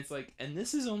 wow. And it's like, and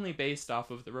this is only based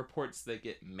off of the reports that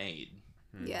get made.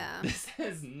 Yeah. This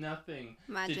has nothing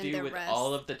Imagine to do the with rest.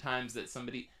 all of the times that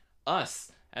somebody, us,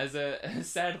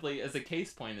 sadly, as a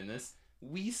case point in this,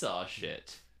 we saw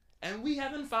shit. And we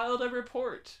haven't filed a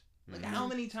report. Like, how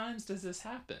many times does this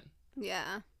happen?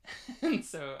 Yeah. And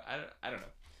so, I don't know.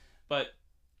 But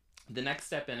the next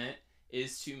step in it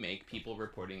is to make people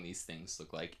reporting these things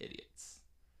look like idiots.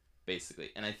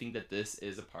 Basically. And I think that this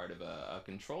is a part of a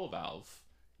control valve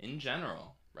in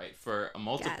general, right? For a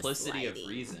multiplicity of Gaslighting.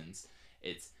 reasons.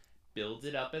 It's build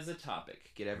it up as a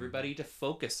topic. Get everybody to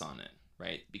focus on it,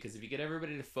 right? Because if you get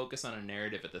everybody to focus on a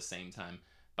narrative at the same time,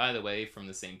 by the way, from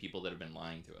the same people that have been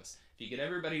lying to us, if you get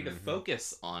everybody to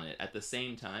focus on it at the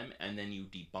same time and then you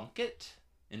debunk it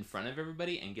in front of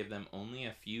everybody and give them only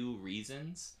a few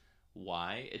reasons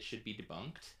why it should be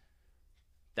debunked,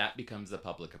 that becomes the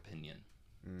public opinion.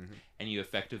 And you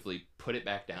effectively put it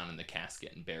back down in the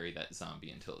casket and bury that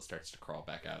zombie until it starts to crawl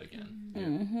back out again.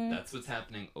 Mm-hmm. That's what's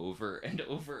happening over and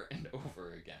over and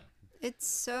over again. It's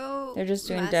so They're just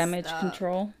doing messed damage up.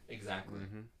 control. Exactly.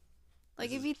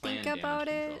 Like, This if is you think planned about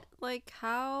damage it, control. like,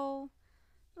 how,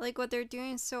 like, what they're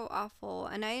doing is so awful.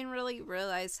 And I didn't really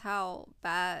realize how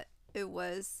bad it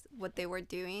was, what they were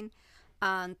doing,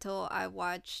 until I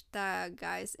watched that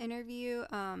guy's interview.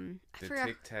 I The forgot.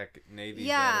 Tic Tac Navy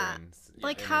Yeah, veterans.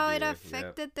 Like, how it interview. Yep.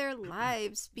 affected their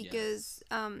lives, because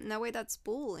in a way that's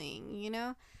bullying, you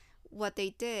know, what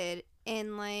they did.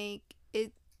 And like,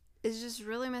 it's just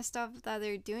really messed up that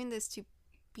they're doing this to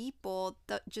people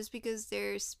that just because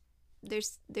they're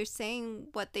saying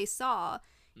what they saw.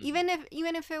 Even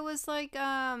if it was like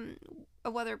a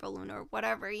weather balloon or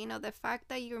whatever, you know, the fact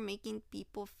that you're making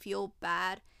people feel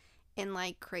bad and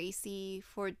like crazy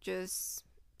for just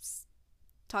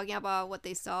talking about what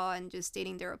they saw and just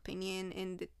stating their opinion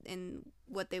in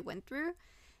what they went through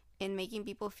and making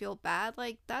people feel bad,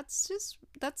 like, that's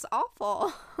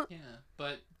awful. Yeah,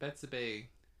 but Betsabe,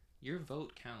 your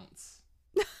vote counts.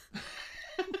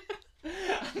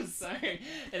 I'm sorry,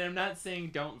 and I'm not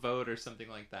saying don't vote or something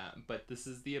like that, but this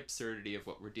is the absurdity of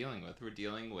what we're dealing with. We're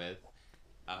dealing with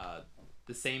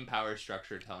the same power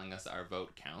structure telling us our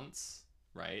vote counts,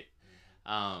 right?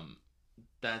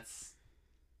 That's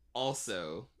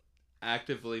also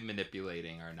actively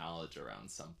manipulating our knowledge around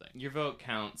something. Your vote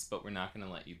counts, but we're not going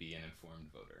to let you be an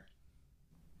informed voter.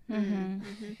 Mm-hmm.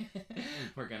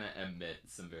 We're going to omit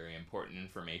some very important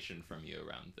information from you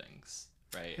around things,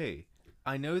 right? Hey,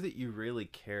 I know that you really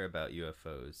care about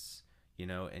UFOs, you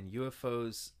know, and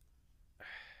UFOs...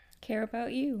 Care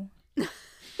about you.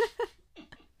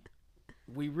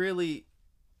 We really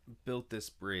built this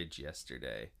bridge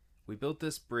yesterday. We built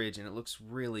this bridge and it looks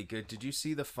really good. Did you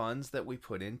see the funds that we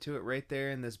put into it right there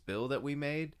in this bill that we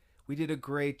made? We did a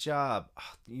great job.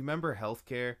 Oh, you remember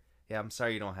healthcare? Yeah, I'm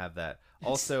sorry you don't have that.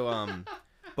 Also,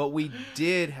 but we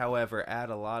did, however, add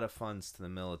a lot of funds to the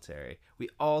military. We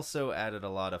also added a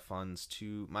lot of funds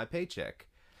to my paycheck.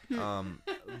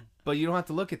 But you don't have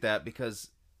to look at that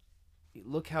because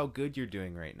look how good you're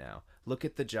doing right now. Look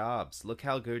at the jobs. Look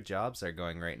how good jobs are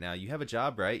going right now. You have a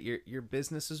job, right? Your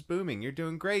business is booming. You're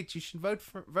doing great. You should vote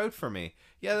for me.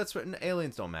 Yeah, that's what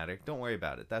aliens don't matter. Don't worry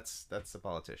about it. That's a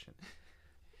politician.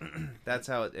 That's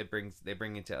how they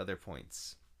bring it to other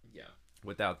points. Yeah.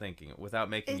 Without making you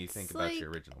It's think about like your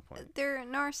original point. They're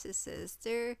narcissists.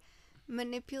 They're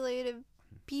manipulative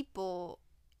people,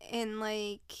 and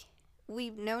like,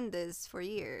 we've known this for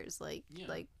years. Like,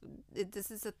 Yeah. this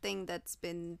is a thing that's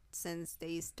been since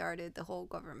they started the whole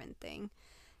government thing.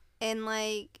 And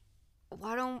like,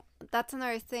 that's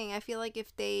another thing. I feel like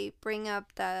if they bring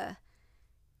up the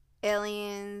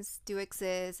aliens do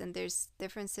exist and there's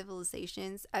different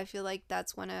civilizations, I feel like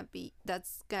that's gonna be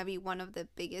one of the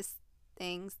biggest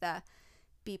things that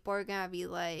people are gonna be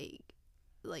like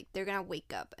they're gonna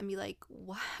wake up and be like,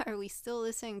 why are we still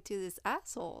listening to these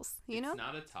assholes, you know? It's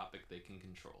not a topic they can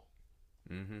control.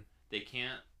 Mm-hmm. They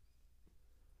can't.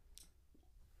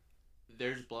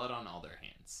 There's blood on all their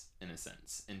hands, in a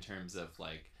sense, in terms of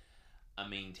like a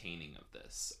maintaining of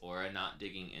this or a not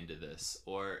digging into this,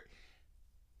 or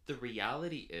the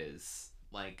reality is,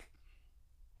 like,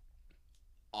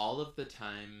 all of the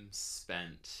time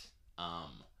spent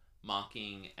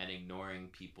mocking and ignoring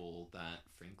people that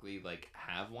frankly like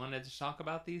have wanted to talk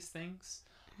about these things,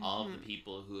 all of the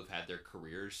people who have had their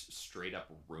careers straight up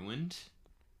ruined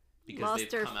because lost they've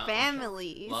their come out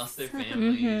families. lost their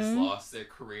families, lost their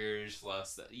careers,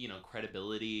 lost, you know,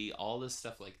 credibility, all this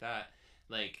stuff like that.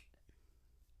 Like,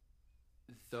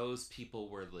 those people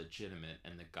were legitimate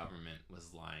and the government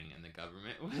was lying, and the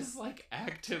government was like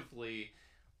actively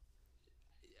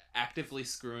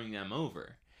screwing them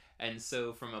over. And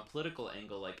so from a political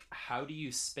angle, like, how do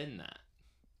you spin that?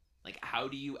 Like, how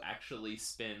do you actually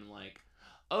spin, like,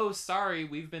 oh, sorry,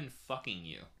 we've been fucking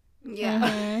you.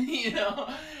 Yeah. You know?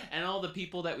 And all the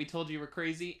people that we told you were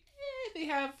crazy, they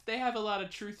have a lot of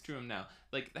truth to them now.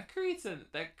 Like, that creates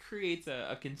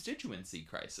a constituency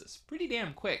crisis pretty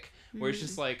damn quick, where it's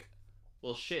just like,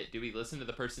 well, shit, do we listen to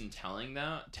the person telling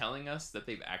us that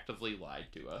they've actively lied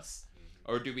to us?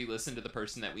 Or do we listen to the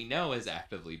person that we know has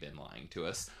actively been lying to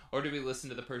us? Or do we listen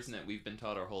to the person that we've been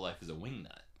taught our whole life is a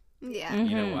wingnut? Yeah.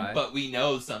 You know why? But we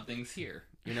know something's here.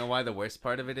 You know why the worst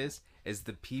part of it is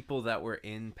the people that were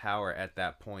in power at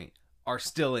that point are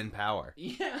still in power.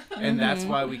 Yeah. And that's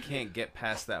why we can't get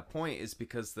past that point, is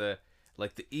because the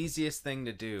easiest thing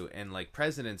to do, and like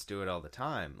presidents do it all the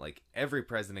time, like every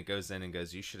president goes in and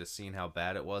goes, you should have seen how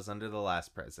bad it was under the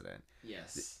last president.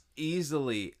 Yes.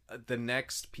 Easily the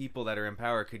next people that are in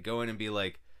power could go in and be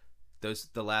like,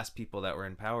 the last people that were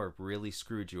in power really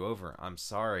screwed you over. I'm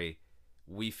sorry.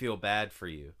 We feel bad for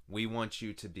you. We want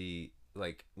you to be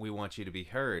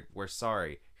heard. We're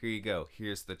sorry. Here you go.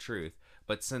 Here's the truth.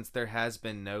 But since there has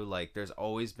been no, like, there's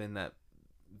always been that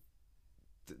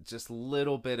just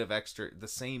little bit of extra, the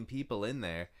same people in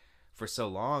there for so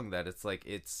long, that it's like,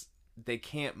 they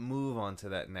can't move on to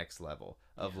that next level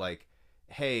of like,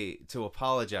 hey, to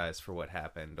apologize for what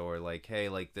happened, or like, hey,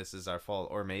 like, this is our fault,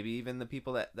 or maybe even the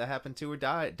people that happened to are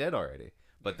dead already,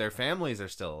 but their families are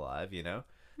still alive, you know?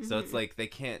 So it's like they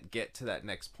can't get to that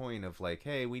next point of like,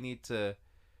 hey, we need to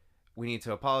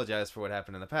apologize for what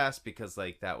happened in the past, because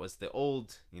like that was the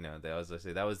old, you know,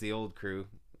 that was the old crew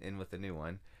in with the new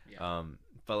one. Yeah.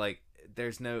 But like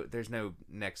there's no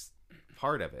next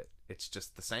part of it. It's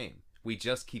just the same. We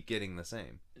just keep getting the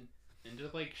same. And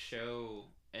to like show,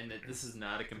 and this is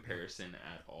not a comparison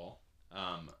at all,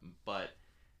 but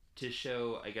to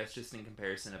show, I guess, just in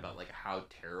comparison about like how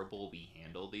terrible we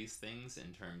handle these things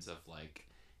in terms of like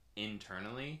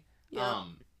internally. Yeah.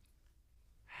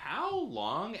 How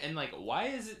long, and like why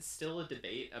is it still a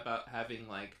debate about having,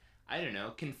 like, I don't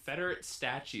know, Confederate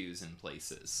statues in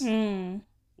places?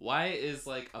 Why is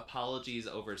like apologies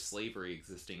over slavery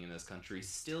existing in this country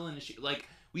still an issue? Like,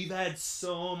 we've had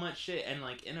so much shit, and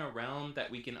like in a realm that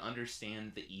we can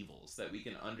understand the evils, that we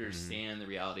can understand the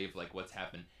reality of like what's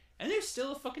happened, and there's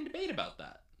still a fucking debate about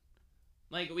that.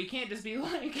 Like, we can't just be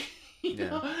like, you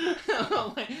know,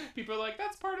 like, people are like,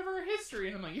 that's part of our history.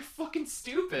 And I'm like, you're fucking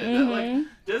stupid. That, like,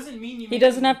 doesn't mean you... He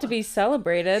doesn't have to be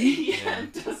celebrated.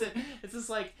 It doesn't. It's just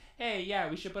like, hey, yeah,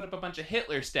 we should put up a bunch of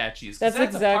Hitler statues, because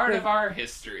that's exactly a part of our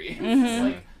history. It's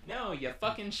like, no, you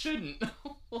fucking shouldn't.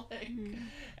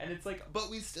 And it's like, but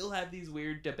we still have these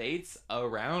weird debates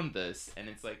around this. And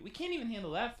it's like, we can't even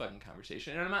handle that fucking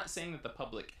conversation. And I'm not saying that the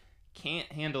public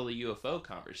can't handle the UFO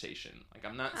conversation. Like,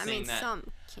 I'm not saying that. Some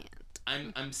can't.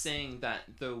 I'm saying that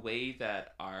the way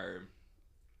that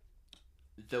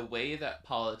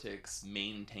politics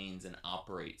maintains and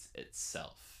operates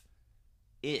itself,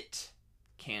 it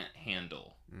can't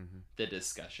handle the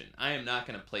discussion. I am not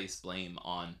going to place blame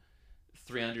on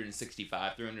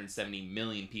 370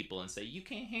 million people and say you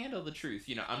can't handle the truth.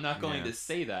 You know, I'm not going to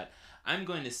say that. I'm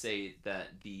going to say that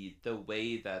the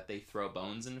way that they throw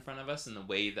bones in front of us, and the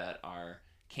way that our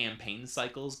campaign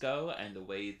cycles go, and the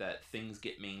way that things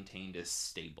get maintained is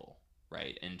stable,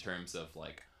 right? In terms of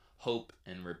like hope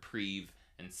and reprieve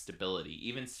and stability,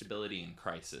 even stability in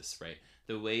crisis, right?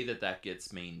 The way that that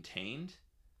gets maintained,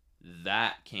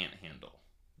 that can't handle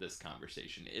this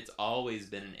conversation. It's always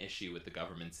been an issue with the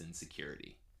government's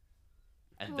insecurity.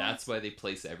 And that's why they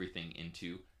place everything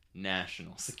into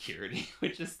national security,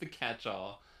 which is the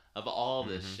catch-all of all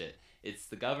this shit. It's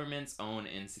the government's own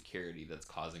insecurity that's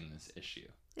causing this issue.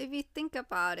 If you think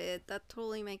about it, that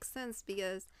totally makes sense,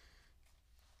 because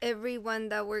everyone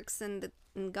that works in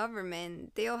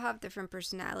government, they all have different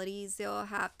personalities. They all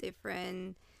have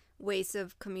different ways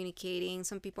of communicating.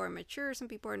 Some people are mature, some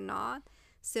people are not.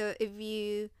 So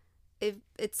if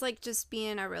it's like just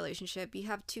being in a relationship, you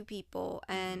have two people,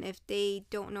 and if they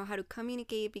don't know how to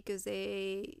communicate because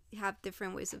they have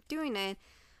different ways of doing it,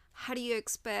 how do you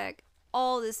expect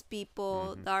all these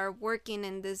people that are working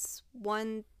in this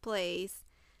one place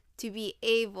to be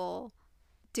able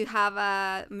to have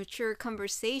a mature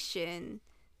conversation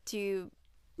to,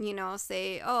 you know,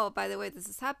 say, oh, by the way, this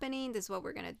is happening, this is what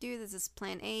we're gonna do, this is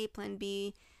plan A, plan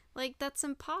B. Like, that's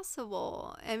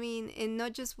impossible. I mean, and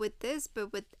not just with this,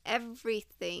 but with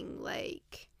everything.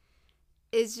 Like,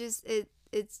 it's just it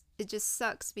just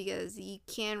sucks because you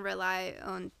can't rely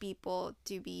on people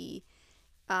to be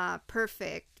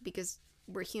perfect because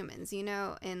we're humans, you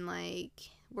know, and like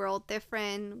we're all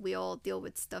different, we all deal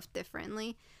with stuff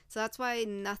differently, so that's why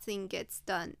nothing gets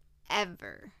done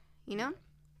ever, you know.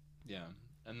 Yeah,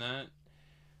 and that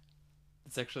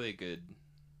it's actually a good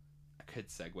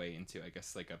segue into, I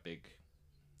guess, like a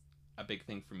big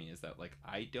thing for me is that, like,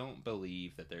 I don't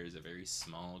believe that there is a very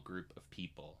small group of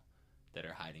people that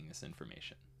are hiding this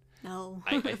information. No.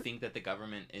 I think that the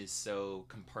government is so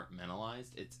compartmentalized.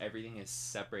 Everything is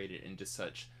separated into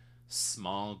such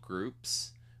small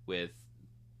groups with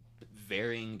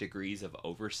varying degrees of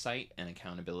oversight and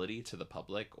accountability to the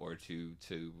public or to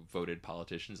voted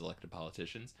politicians, elected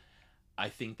politicians. I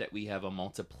think that we have a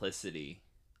multiplicity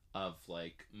of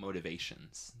like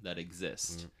motivations that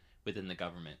exist within the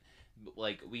government.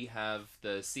 Like, we have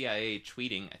the CIA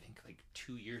tweeting, I think like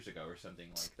 2 years ago or something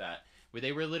like that, where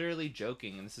they were literally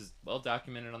joking, and this is well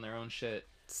documented on their own shit.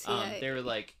 They were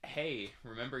like, hey,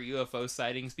 remember UFO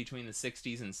sightings between the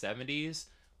 60s and 70s?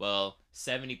 Well,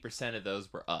 70% of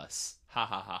those were us. Ha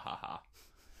ha ha ha ha.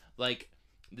 Like,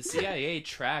 the CIA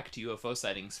tracked UFO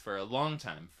sightings for a long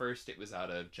time. First, it was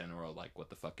out of general, like, what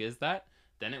the fuck is that?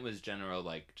 Then it was general,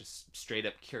 like, just straight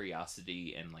up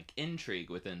curiosity and, like,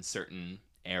 intrigue within certain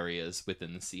areas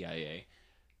within the CIA.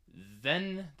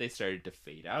 Then they started to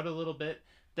fade out a little bit.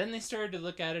 Then they started to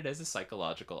look at it as a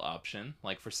psychological option,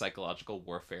 like for psychological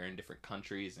warfare in different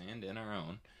countries and in our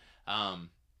own.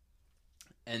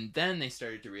 And then they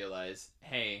started to realize,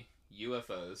 hey,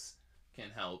 UFOs can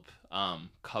help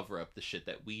cover up the shit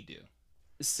that we do.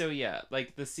 So yeah,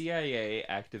 like the CIA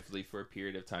actively for a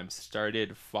period of time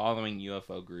started following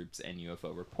UFO groups and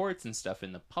UFO reports and stuff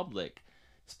in the public,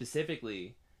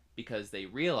 specifically because they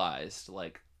realized,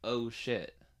 like, oh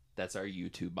shit, that's our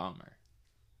U-2 bomber,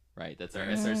 right? That's our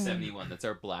SR-71, that's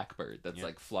our Blackbird that's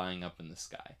like flying up in the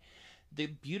sky. The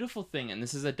beautiful thing, and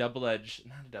this is not a double-edged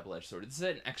sword, this is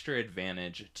an extra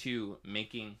advantage to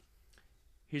making...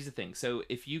 Here's the thing. So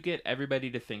if you get everybody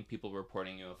to think people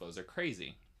reporting UFOs are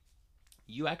crazy,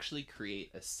 you actually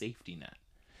create a safety net.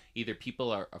 Either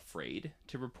people are afraid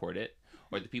to report it,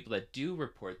 or the people that do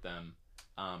report them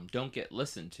don't get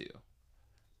listened to.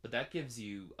 But that gives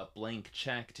you a blank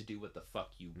check to do what the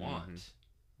fuck you want,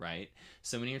 right?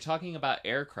 So when you're talking about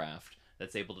aircraft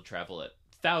that's able to travel at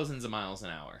thousands of miles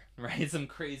an hour, right? Some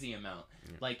crazy amount.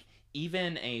 Yeah. Like,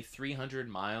 even a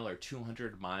 300-mile or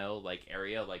 200-mile like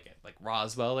area, like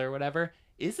Roswell or whatever,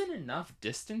 isn't enough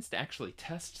distance to actually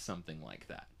test something like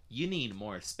that. You need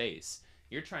more space.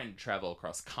 You're trying to travel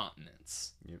across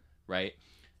continents, right?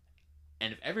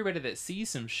 And if everybody that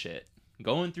sees some shit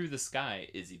going through the sky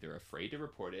is either afraid to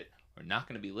report it or not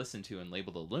going to be listened to and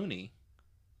labeled a loony,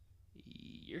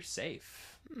 you're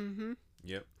safe. Mm-hmm.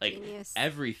 Yep. Like, Genius.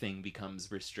 everything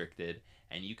becomes restricted,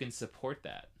 and you can support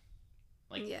that.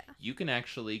 Like, you can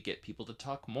actually get people to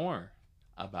talk more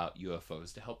about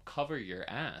UFOs to help cover your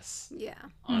ass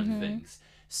on things.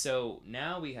 So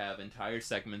now we have entire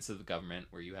segments of the government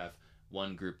where you have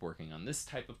one group working on this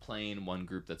type of plane, one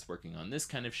group that's working on this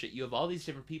kind of shit. You have all these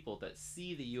different people that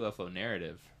see the UFO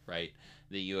narrative, right?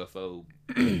 The UFO,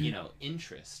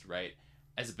 interest, right?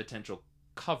 As a potential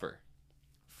cover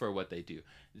for what they do.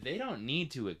 They don't need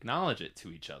to acknowledge it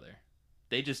to each other.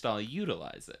 They just all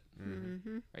utilize it.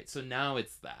 Mm-hmm. Right? So now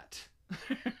it's that.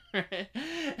 Right?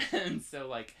 And so,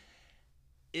 like,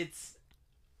 it's...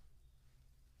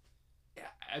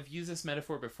 I've used this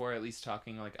metaphor before, at least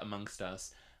talking, like, amongst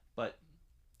us, but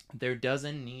there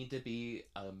doesn't need to be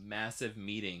a massive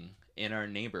meeting in our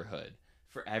neighborhood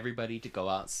for everybody to go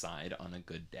outside on a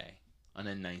good day, on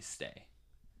a nice day.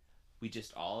 We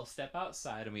just all step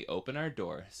outside and we open our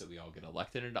door, so we all get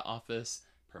elected into office,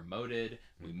 promoted,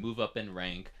 we move up in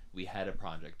rank, we had a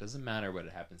project. Doesn't matter what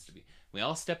it happens to be. We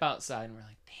all step outside and we're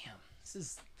like, damn, this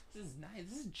is nice.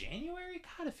 This is January?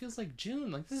 God, it feels like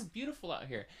June. Like, this is beautiful out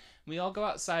here. We all go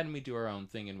outside and we do our own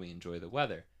thing and we enjoy the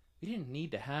weather. We didn't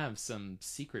need to have some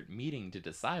secret meeting to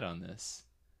decide on this.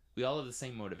 We all have the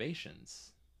same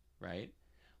motivations, right?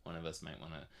 One of us might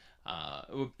want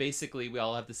to... basically, we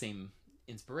all have the same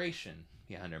inspiration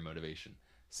behind our motivation.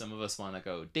 Some of us want to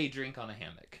go day drink on a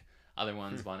hammock. Other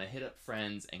ones want to hit up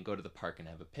friends and go to the park and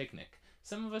have a picnic.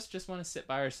 Some of us just want to sit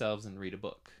by ourselves and read a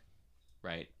book,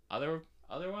 right? Other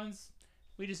Other ones,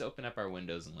 we just open up our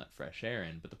windows and let fresh air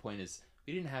in. But the point is,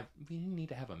 we didn't need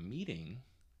to have a meeting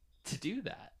to do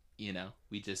that.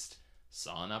 We just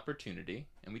saw an opportunity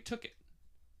and we took it.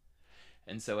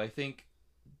 And so I think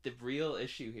the real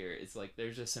issue here is like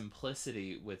there's a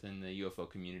simplicity within the UFO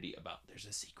community about there's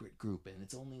a secret group and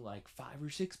it's only like 5 or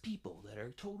 6 people that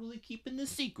are totally keeping the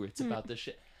secrets about this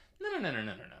shit. No.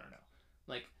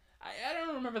 Like, I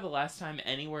don't remember the last time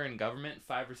anywhere in government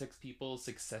 5 or 6 people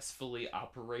successfully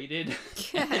operated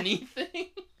anything.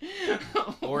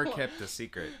 Or kept a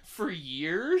secret. For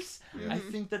years. Yeah. I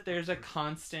think that there's a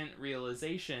constant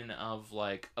realization of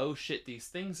like, oh shit, these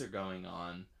things are going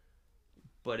on.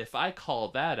 But if I call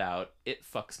that out, it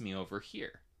fucks me over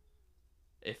here.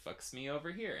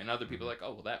 And other people are like,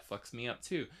 oh, well, that fucks me up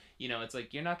too. It's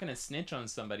like, you're not going to snitch on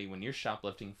somebody when you're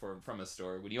shoplifting from a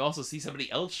store, when you also see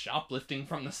somebody else shoplifting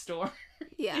from the store.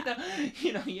 Yeah.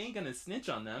 You ain't going to snitch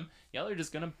on them. Y'all are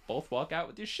just going to both walk out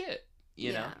with your shit,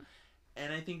 you know?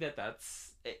 And I think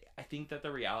I think that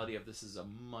the reality of this is a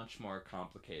much more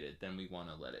complicated than we want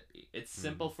to let it be. It's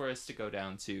simple for us to go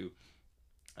down to,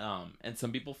 and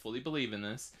some people fully believe in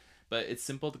this, but it's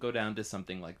simple to go down to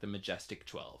something like the Majestic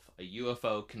 12, a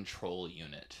UFO control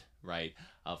unit, right?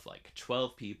 Of like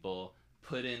 12 people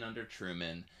put in under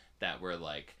Truman that were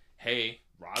like, hey,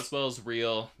 Roswell's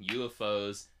real,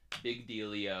 UFOs, big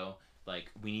dealio.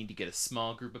 Like, we need to get a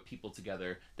small group of people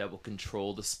together that will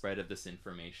control the spread of this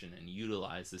information and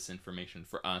utilize this information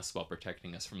for us while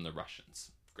protecting us from the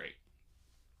Russians. Great.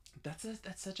 That's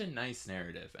such a nice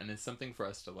narrative, and it's something for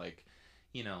us to like,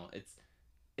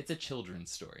 it's a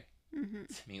children's story. Mm-hmm.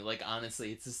 To me, like,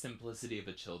 honestly, it's the simplicity of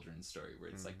a children's story where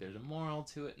it's like there's a moral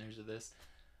to it and there's this,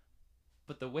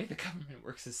 but the way the government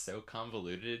works is so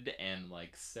convoluted and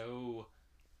like so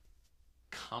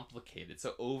complicated,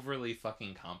 so overly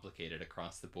fucking complicated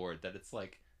across the board that it's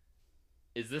like,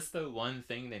 is this the one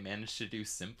thing they managed to do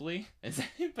simply? Does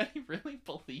anybody really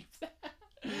believe that?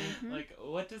 Like,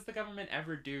 what does the government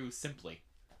ever do simply?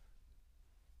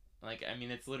 Like, I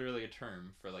mean, it's literally a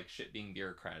term for like shit being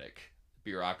bureaucratic.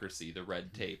 Bureaucracy, the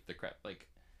red tape, the crap. Like,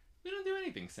 we don't do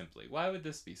anything simply. Why would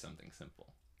this be something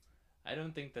simple? I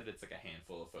don't think that it's like a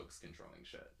handful of folks controlling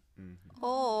shit.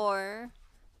 Or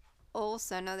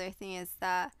also another thing is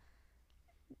that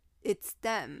it's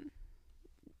them.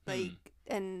 Like,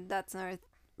 and that's another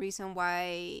reason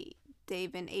why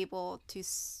they've been able to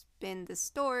spin the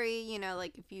story,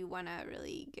 like if you want to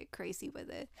really get crazy with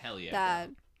it. Hell yeah.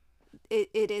 That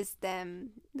it is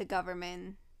them, the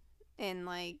government, and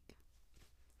like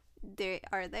they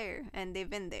are there and they've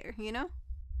been there,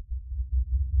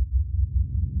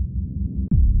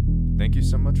 Thank you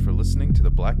so much for listening to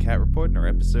the Black Cat Report and our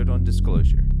episode on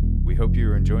disclosure. We hope you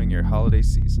are enjoying your holiday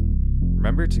season.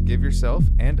 Remember to give yourself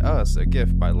and us a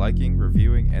gift by liking,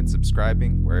 reviewing, and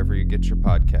subscribing wherever you get your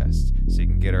podcasts so you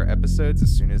can get our episodes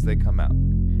as soon as they come out.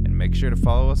 And make sure to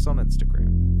follow us on Instagram.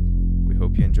 We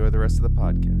hope you enjoy the rest of the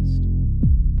podcast.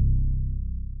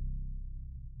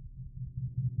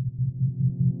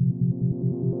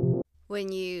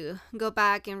 When you go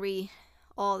back and read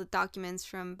all the documents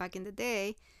from back in the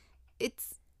day,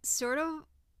 it's sort of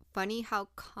funny how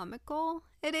comical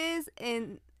it is,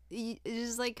 and it's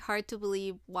just like hard to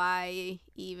believe why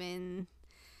even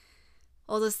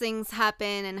all those things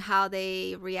happen and how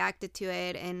they reacted to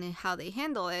it and how they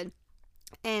handle it.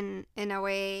 And in a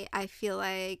way, I feel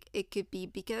like it could be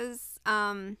because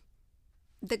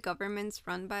the government's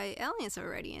run by aliens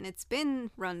already, and it's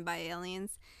been run by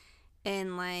aliens,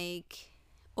 and like,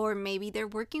 or maybe they're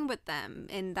working with them,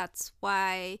 and that's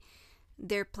why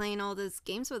they're playing all these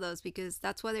games with us, because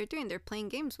that's what they're doing. They're playing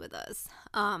games with us.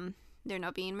 They're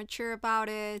not being mature about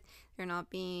it. They're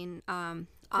not being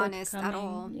honest at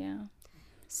all. Yeah.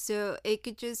 So it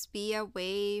could just be a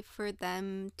way for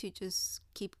them to just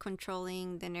keep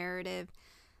controlling the narrative,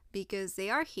 because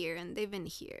they are here and they've been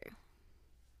here.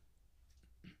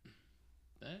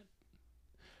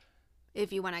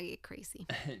 If you want to get crazy.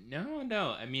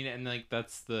 No. I mean, and like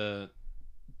to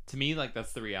me, like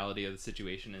that's the reality of the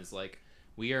situation is like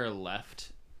we are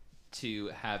left to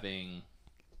having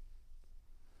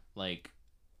like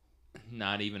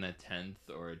not even a 10th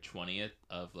or a 20th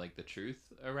of like the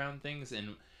truth around things.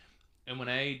 And when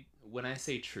I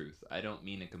say truth, I don't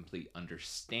mean a complete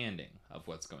understanding of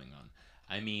what's going on.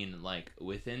 I mean, like,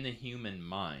 within the human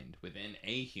mind, within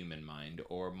a human mind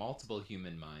or multiple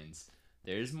human minds,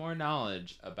 there's more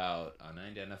knowledge about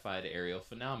unidentified aerial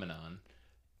phenomenon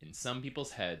in some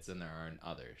people's heads than there are in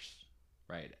others,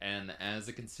 right? And as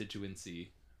a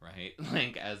constituency, right,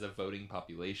 like as a voting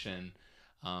population,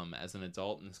 as an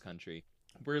adult in this country,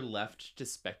 we're left to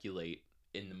speculate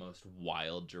in the most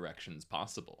wild directions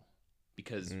possible,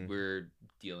 because we're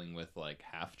dealing with like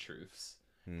half truths,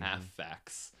 half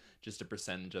facts, just a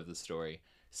percentage of the story.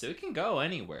 So it can go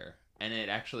anywhere, and it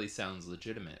actually sounds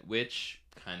legitimate, which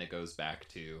kind of goes back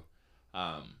to,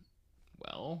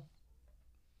 well,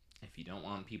 if you don't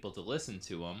want people to listen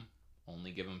to them,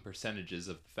 only give them percentages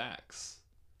of the facts,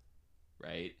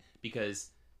 right? Because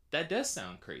that does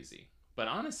sound crazy, but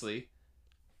honestly,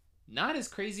 not as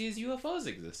crazy as UFOs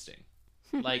existing.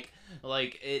 like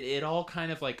it all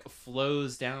kind of like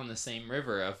flows down the same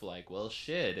river of like, well,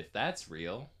 shit, if that's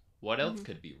real, what else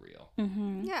could be real?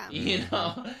 Yeah. You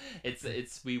know,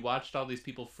 it's we watched all these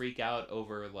people freak out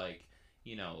over like,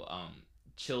 you know,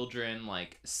 children,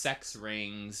 like sex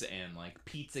rings and like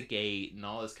Pizzagate and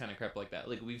all this kind of crap like that.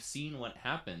 Like, we've seen what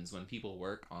happens when people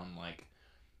work on like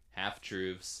half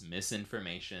truths,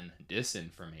 misinformation,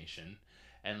 disinformation,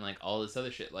 and like all this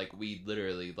other shit. Like, we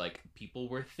literally, like, people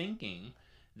were thinking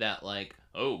that like,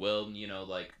 oh well, you know,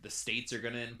 like the states are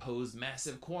gonna impose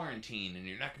massive quarantine and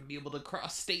you're not gonna be able to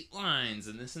cross state lines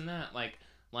and this and that, like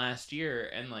last year,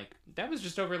 and like that was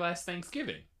just over last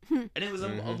Thanksgiving. And it was a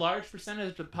large percentage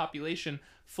of the population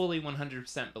fully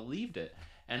 100% believed it.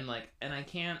 And like, and I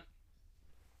can't,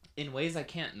 in ways I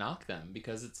can't knock them,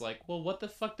 because it's like, well, what the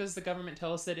fuck does the government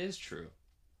tell us that is true?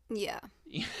 Yeah.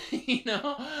 You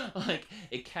know, like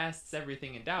it casts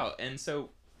everything in doubt. And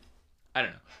so I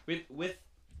don't know,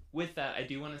 with that, I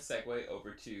do want to segue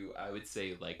over to, I would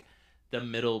say, like the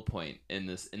middle point in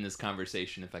this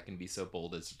conversation, if I can be so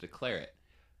bold as to declare it.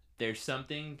 There's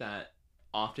something that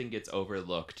often gets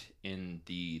overlooked in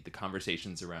the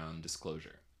conversations around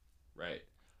disclosure, right?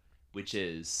 Which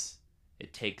is,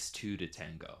 it takes two to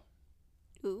tango.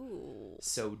 Ooh.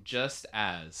 So just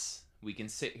as we can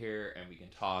sit here and we can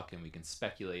talk and we can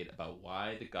speculate about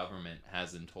why the government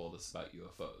hasn't told us about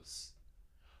UFOs,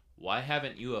 why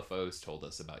haven't UFOs told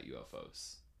us about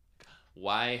UFOs?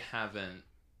 Why haven't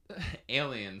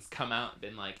aliens come out and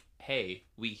been like, hey,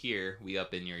 we here, we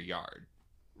up in your yard?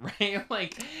 Right?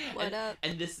 Like, What up?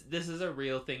 And this is a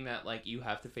real thing that like you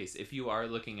have to face. If you are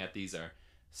looking at these are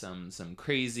some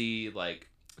crazy like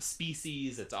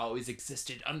species that's always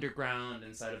existed underground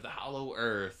inside of the hollow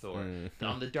earth, or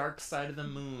on the dark side of the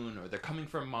moon, or they're coming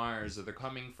from Mars, or they're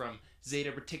coming from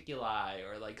Zeta Reticuli,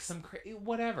 or like some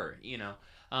whatever, you know,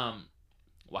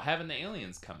 why haven't the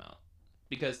aliens come out?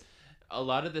 Because a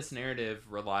lot of this narrative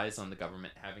relies on the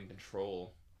government having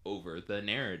control over the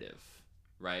narrative,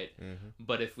 right?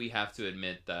 But if we have to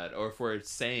admit that, or if we're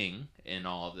saying in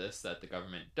all of this that the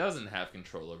government doesn't have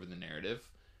control over the narrative,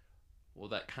 well,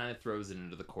 that kind of throws it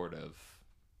into the court of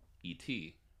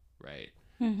E.T., right?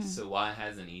 So why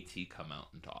hasn't E.T. come out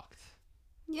and talked?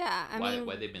 Yeah, I mean,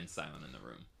 why they've been silent in the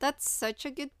room? That's such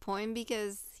a good point,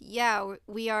 because yeah,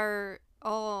 we are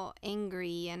all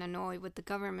angry and annoyed with the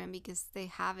government because they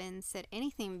haven't said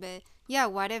anything. But yeah,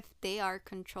 what if they are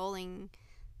controlling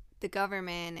the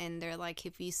government and they're like,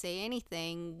 if you say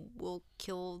anything, we'll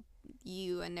kill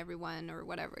you and everyone or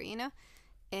whatever, you know?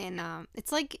 And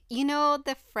it's like, you know,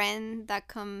 the friend that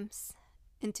comes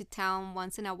into town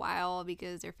once in a while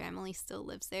because their family still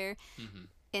lives there,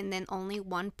 and then only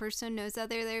one person knows that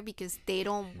they're there because they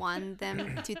don't want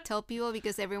them to tell people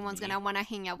because everyone's gonna want to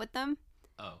hang out with them.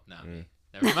 Oh, not me.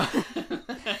 Never mind.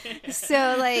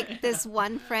 So like, this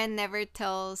one friend never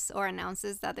tells or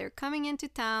announces that they're coming into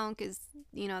town because,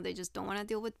 you know, they just don't want to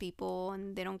deal with people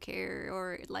and they don't care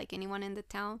or like anyone in the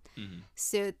town.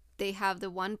 So they have the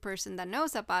one person that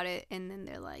knows about it, and then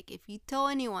they're like, if you tell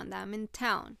anyone that I'm in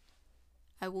town,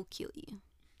 I will kill you. Yeah.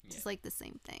 It's like the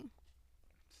same thing.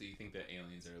 So you think that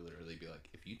aliens are literally be like,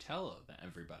 if you tell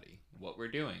everybody what we're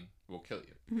doing, we'll kill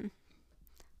you?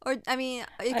 Or, I mean,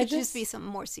 it could just be something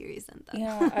more serious than that.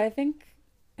 Yeah,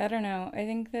 I don't know. I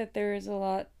think that there is a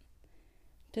lot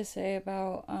to say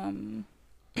about them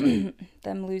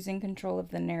losing control of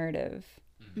the narrative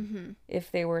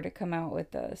if they were to come out with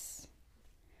this.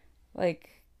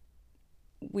 Like,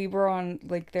 we were on,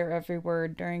 like, their every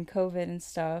word during COVID and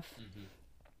stuff.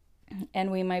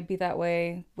 And we might be that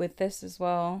way with this as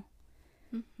well.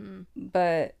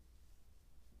 But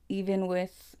even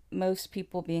with most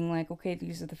people being like, okay,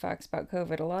 these are the facts about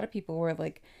COVID, a lot of people were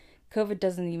like, COVID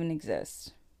doesn't even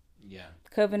exist. Yeah.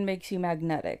 COVID makes you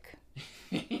magnetic.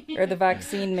 Or the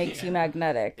vaccine makes you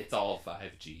magnetic. It's all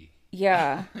 5G.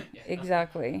 Yeah,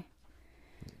 exactly.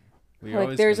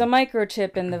 Like, there's a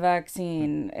microchip in the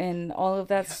vaccine and all of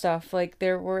that stuff. Like,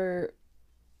 there were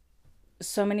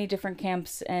so many different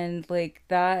camps, and like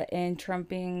that and Trump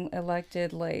being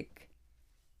elected, like,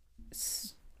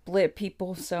 split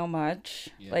people so much.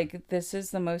 Like, this is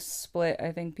the most split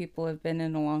I think people have been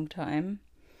in a long time.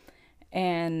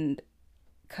 And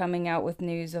coming out with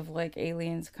news of like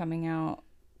aliens coming out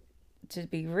to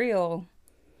be real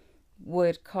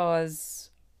would cause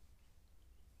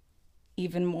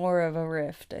even more of a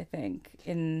rift, I think,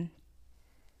 in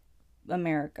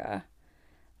America.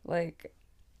 Like,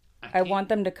 I want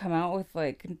them to come out with,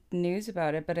 like, news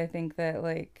about it, but I think that,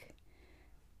 like,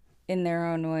 in their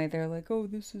own way, they're like, oh,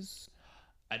 this is...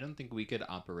 I don't think we could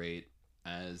operate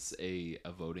as a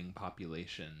voting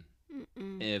population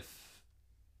if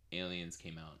aliens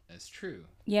came out as true.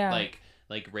 Yeah.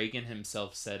 Like Reagan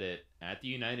himself said it at the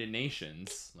United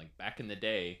Nations, like back in the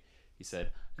day. He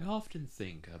said, I often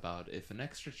think about if an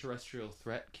extraterrestrial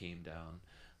threat came down,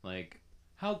 like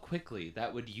how quickly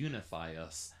that would unify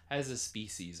us as a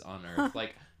species on Earth.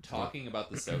 Like talking about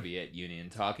the Soviet Union,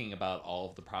 talking about all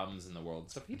of the problems in the world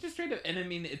and stuff. He just straight up, and I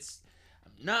mean, it's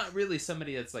not really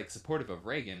somebody that's like supportive of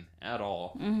Reagan at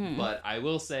all, but I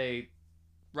will say,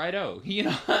 righto, you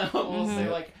know, I will say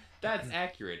like that's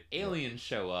accurate. Aliens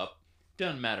show up,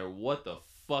 doesn't matter what the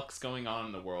fuck's going on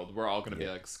in the world, we're all gonna be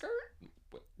like, skirt,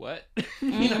 what?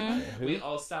 You know, we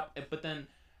all stop. But then,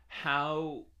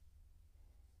 how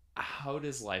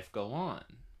does life go on,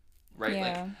 right?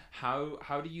 Yeah. Like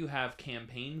how do you have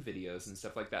campaign videos and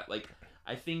stuff like that? Like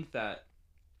I think that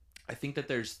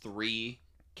there's three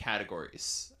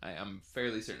categories. I'm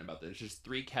fairly certain about this. There's just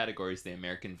three categories the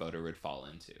American voter would fall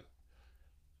into,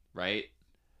 right?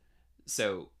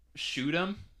 So shoot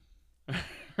them,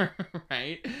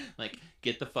 right? Like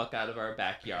get the fuck out of our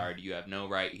backyard. You have no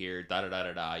right here. Da da da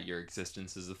da da. Your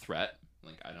existence is a threat.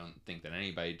 Like I don't think that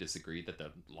anybody disagreed that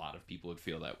a lot of people would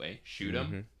feel that way. Shoot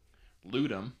them, loot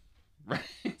them, right?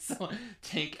 So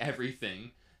take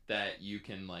everything that you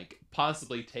can like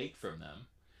possibly take from them,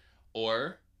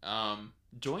 or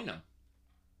join them.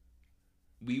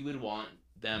 We would want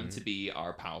them to be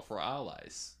our powerful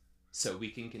allies, so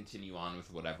we can continue on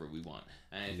with whatever we want.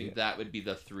 And I think that would be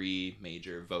the three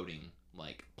major voting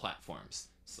like platforms.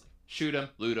 So, like, shoot them,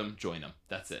 loot them, join them.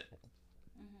 That's it.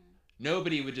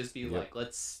 Nobody would just be like,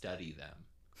 let's study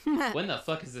them. When the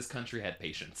fuck has this country had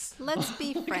patience? Let's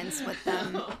be friends with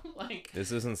them. Like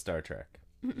this isn't Star Trek.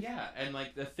 Yeah, and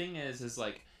like the thing is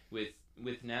like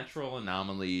with natural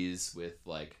anomalies,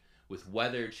 with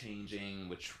weather changing,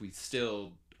 which we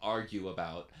still argue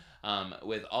about,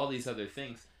 with all these other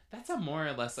things, that's a more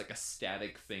or less like a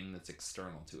static thing that's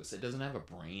external to us. It doesn't have a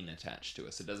brain attached to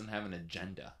us. It doesn't have an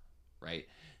agenda, right?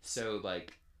 So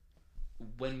like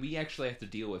when we actually have to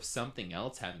deal with something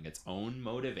else having its own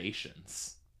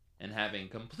motivations and having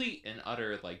complete and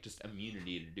utter like just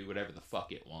immunity to do whatever the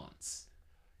fuck it wants,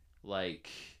 like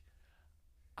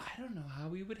I don't know how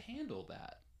we would handle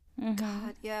that.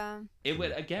 God, yeah. It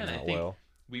would, again, Not I think well.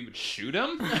 we would shoot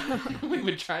them. We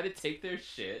would try to take their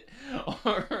shit,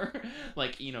 or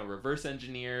like, you know, reverse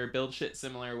engineer, build shit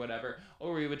similar, whatever,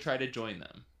 or we would try to join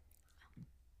them.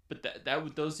 But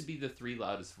those would be the three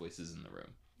loudest voices in the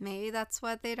room. Maybe that's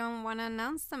why they don't want to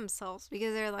announce themselves,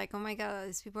 because they're like, oh my god,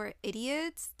 these people are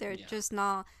idiots. They're just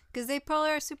not, because they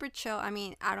probably are super chill. I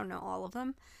mean, I don't know all of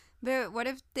them, but what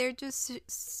if they're just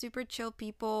super chill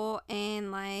people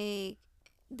and like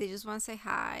they just want to say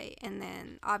hi, and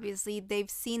then obviously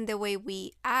they've seen the way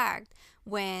we act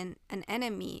when an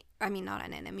enemy, I mean not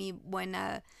an enemy, when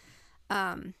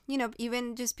you know,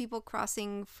 even just people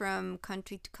crossing from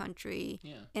country to country,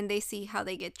 and they see how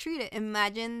they get treated.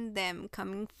 Imagine them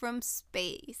coming from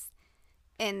space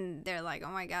and they're like,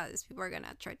 oh my god, these people are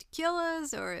gonna try to kill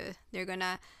us, or they're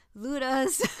gonna loot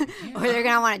us, or they're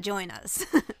gonna want to join us.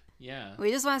 Yeah. We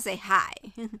just want to say hi.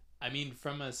 I mean,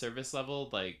 from a service level,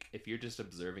 like, if you're just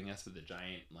observing us with a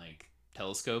giant, like,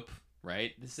 telescope,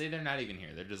 right? Say they're not even here.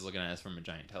 They're just looking at us from a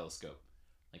giant telescope.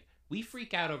 Like, we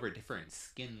freak out over different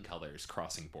skin colors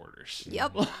crossing borders.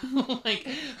 Yep. like,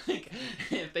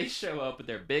 if they show up with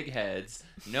their big heads,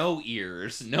 no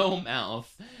ears, no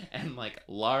mouth, and, like,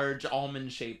 large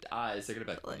almond-shaped eyes, they're gonna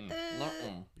be like,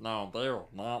 no, they're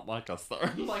not like us.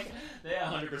 Like, they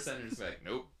 100% are just like,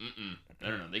 nope,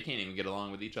 no, they can't even get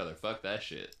along with each other. Fuck that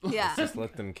shit. Yeah. Just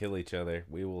let them kill each other.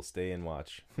 We will stay and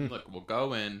watch. Look, we'll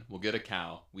go in, we'll get a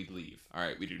cow, we leave. All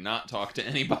right, we do not talk to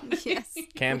anybody. Yes.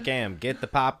 Cam, get the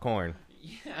popcorn.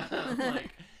 Yeah,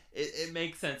 like, it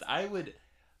makes sense. I would,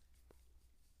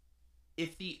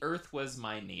 if the Earth was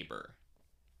my neighbor,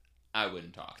 I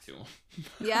wouldn't talk to him.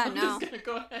 Yeah, I'm no. just gonna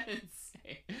go ahead and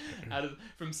say,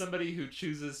 from somebody who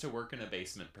chooses to work in a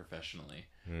basement professionally,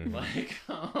 like,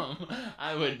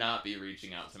 I would not be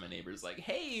reaching out to my neighbors like,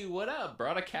 hey, what up?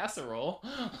 Brought a casserole?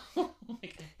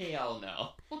 Like, hell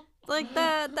no. Like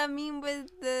that meme with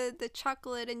the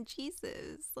chocolate and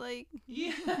cheeses. Like,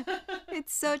 Yeah.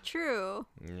 it's so true.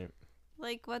 Yep.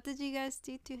 Like, what did you guys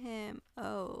do to him?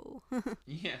 Oh.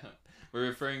 Yeah. We're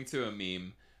referring to a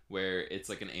meme where it's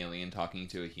like an alien talking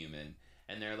to a human,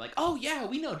 and they're like, "Oh yeah,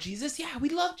 we know Jesus. Yeah, we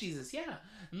love Jesus. Yeah."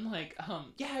 And like,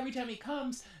 yeah, every time he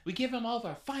comes, we give him all of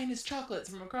our finest chocolates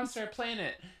from across our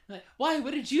planet. And like, why?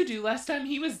 What did you do last time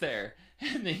he was there?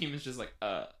 And the human's just like,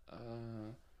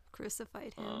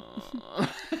 Crucified him. uh.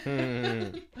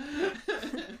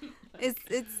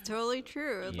 It's totally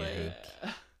true. Yeah.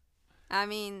 Like, I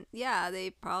mean, yeah, they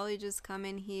probably just come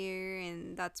in here,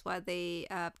 and that's why they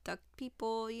abduct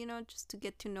people, you know, just to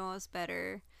get to know us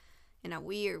better, in a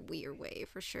weird way,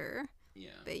 for sure.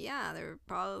 Yeah. But yeah, they're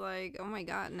probably like, oh my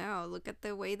god, no, look at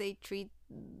the way they treat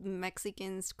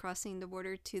Mexicans crossing the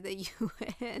border to the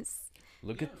U.S.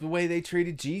 Look at the way they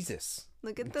treated Jesus.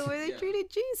 Look at the way they Yeah.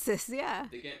 treated Jesus, yeah.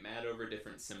 They get mad over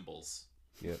different symbols.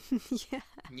 Yep. Yeah.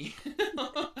 Yeah.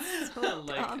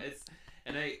 Like dumb. it's,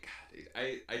 and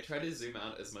I try to zoom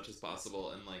out as much as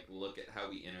possible and like look at how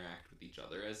we interact with each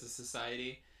other as a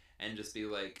society, and just be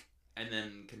like, and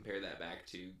then compare that back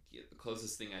to the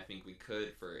closest thing I think we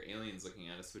could for aliens looking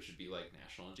at us, which would be like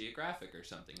National Geographic or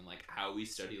something, and like how we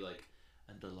study like,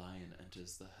 and the lion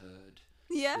enters the herd,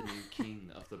 Yeah. the new king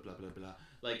of the blah blah blah.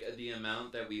 Like the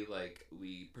amount that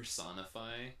we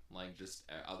personify like just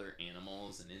other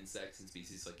animals and insects and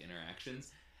species like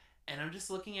interactions, and I'm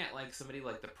just looking at like somebody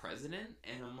like the president,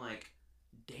 and I'm like,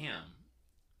 damn,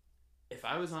 if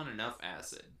I was on enough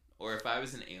acid, or if I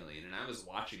was an alien and I was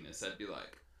watching this, I'd be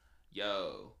like,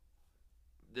 yo,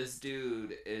 this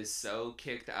dude is so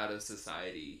kicked out of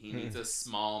society. He needs a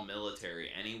small military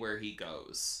anywhere he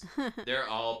goes. They're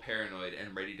all paranoid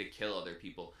and ready to kill other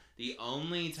people. The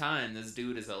only time this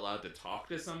dude is allowed to talk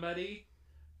to somebody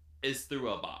is through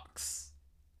a box.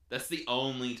 That's the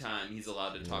only time he's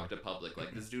allowed to talk to public.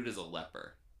 Like, this dude is a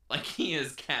leper. Like, he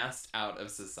is cast out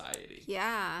of society.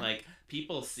 Yeah. Like,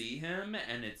 people see him,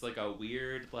 and it's like a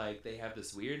weird, like, they have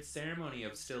this weird ceremony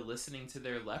of still listening to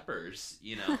their lepers,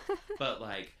 you know? But,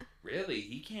 like, really,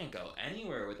 he can't go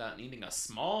anywhere without needing a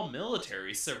small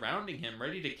military surrounding him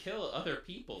ready to kill other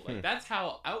people. Like, that's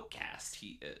how outcast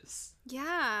he is.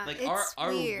 Yeah. Like, it's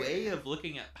our weird. way of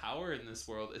looking at power in this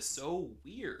world is so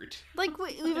weird. Like,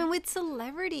 even with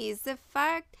celebrities, the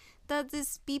fact that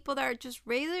these people that are just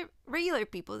regular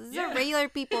people, these are regular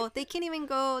people, they can't even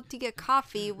go to get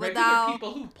coffee without... Regular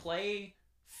people who play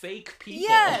fake people.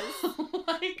 Yes.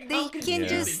 Like, They how can confusing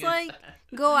just, is like,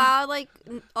 that? go out like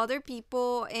other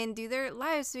people and do their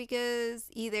lives because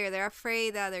either they're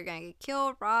afraid that they're gonna get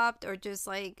killed, robbed, or just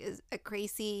like a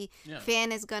crazy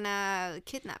fan is gonna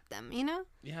kidnap them, you know?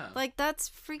 Yeah. Like, that's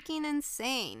freaking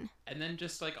insane. And then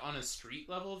just like on a street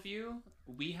level view,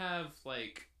 we have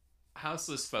like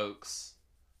houseless folks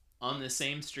on the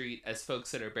same street as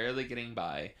folks that are barely getting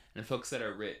by and folks that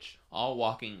are rich, all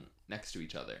walking next to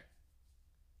each other.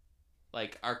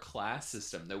 Like, our class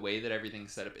system, the way that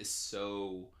everything's set up is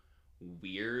so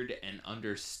weird and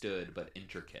understood but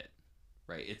intricate,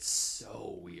 right? It's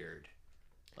so weird.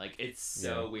 Like, it's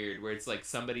so weird where it's like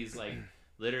somebody's like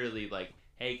literally like,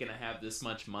 hey, can I have this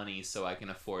much money so I can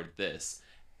afford this?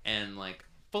 And like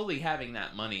fully having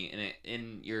that money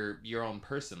in your own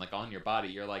person, like on your body,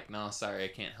 you're like, no, sorry, I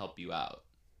can't help you out.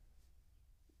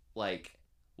 Like,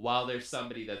 while there's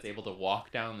somebody that's able to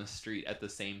walk down the street at the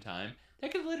same time, they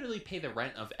could literally pay the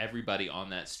rent of everybody on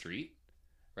that street,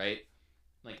 right?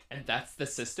 Like, and that's the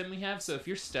system we have. So if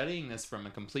you're studying this from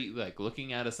a completely, like,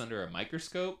 looking at us under a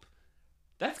microscope,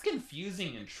 that's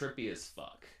confusing and trippy as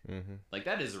fuck. Mm-hmm. Like,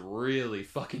 that is really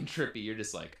fucking trippy. You're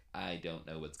just like, I don't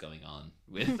know what's going on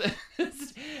with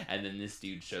this. And then this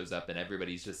dude shows up and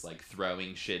everybody's just, like,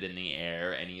 throwing shit in the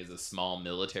air, and he has a small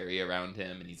military around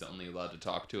him, and he's only allowed to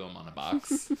talk to him on a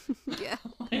box. Yeah.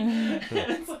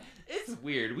 It's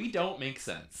weird. We don't make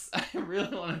sense. I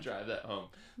really want to drive that home.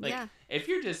 Like, Yeah. if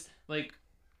you're just, like,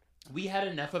 we had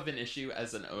enough of an issue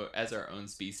as our own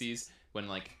species when,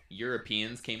 like,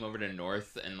 Europeans came over to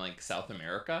North and, like, South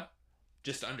America,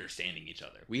 just understanding each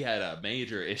other. We had a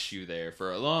major issue there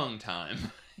for a long time,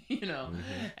 you know?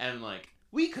 Mm-hmm. And, like,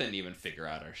 we couldn't even figure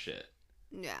out our shit.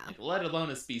 Yeah. Like, let alone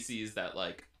a species that,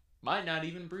 like, might not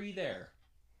even breathe air.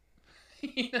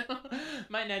 You know?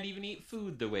 Might not even eat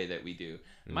food the way that we do.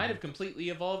 Might have completely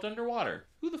evolved underwater.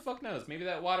 Who the fuck knows? Maybe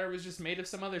that water was just made of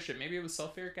some other shit. Maybe it was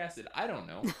sulfuric acid. I don't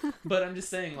know. But I'm just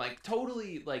saying, like,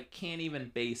 totally, like, can't even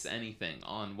base anything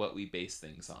on what we base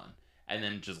things on. And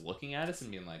then just looking at us and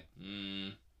being like,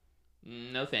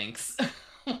 no thanks.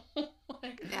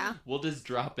 Like, Yeah. we'll just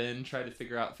drop in, try to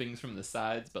figure out things from the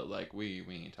sides, but, like, we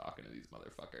ain't talking to these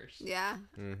motherfuckers. Yeah.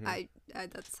 Mm-hmm. I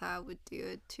that's how I would do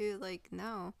it too. Like,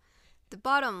 no. The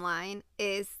bottom line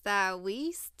is that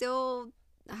we still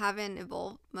haven't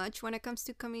evolved much when it comes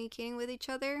to communicating with each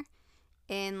other.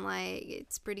 And like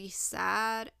it's pretty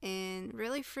sad and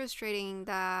really frustrating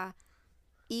that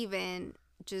even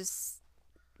just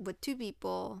with two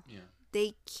people, Yeah.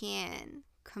 they can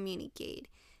communicate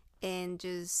and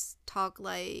just talk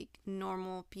like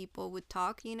normal people would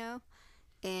talk,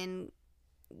 and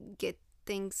get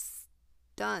things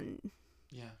done.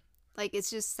 Yeah. Like it's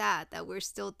just sad that we're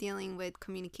still dealing with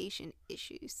communication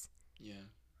issues. Yeah.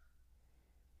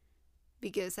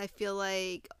 Because I feel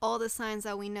like all the signs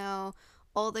that we know,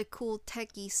 all the cool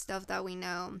techie stuff that we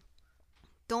know,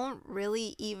 don't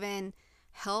really even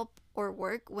help or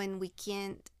work when we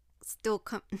can't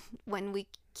when we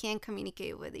can't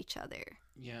communicate with each other.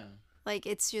 Yeah. Like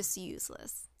it's just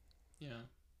useless. Yeah.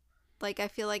 Like I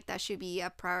feel like that should be a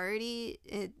priority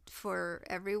for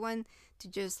everyone to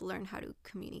just learn how to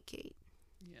communicate.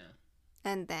 Yeah.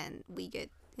 And then we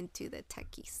get into the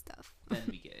techie stuff. Then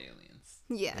we get aliens.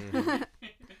 Yeah.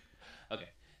 Okay.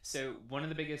 So one of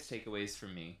the biggest takeaways for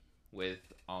me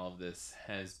with all of this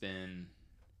has been,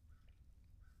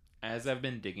 as I've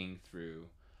been digging through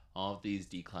all of these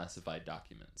declassified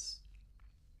documents,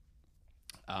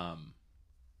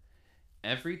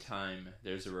 every time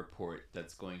there's a report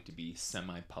that's going to be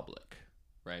semi-public,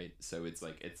 right? So it's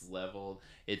like it's leveled,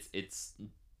 it's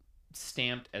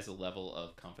stamped as a level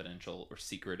of confidential or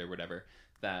secret or whatever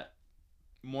that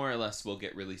more or less will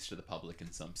get released to the public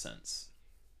in some sense.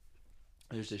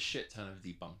 There's a shit ton of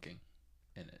debunking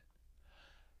in it.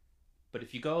 But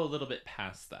if you go a little bit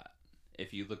past that,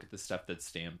 if you look at the stuff that's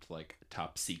stamped like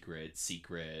top secret,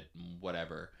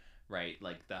 whatever, right?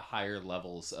 Like the higher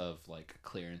levels of like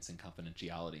clearance and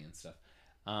confidentiality and stuff.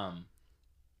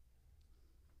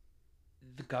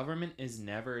 The government is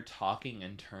never talking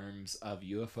in terms of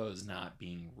UFOs not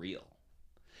being real.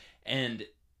 And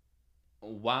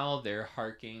while they're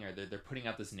harking or they're putting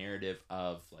out this narrative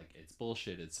of like it's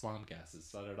bullshit, it's swamp gas,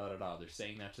 it's da da da da da, they're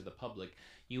saying that to the public,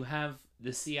 you have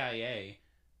the CIA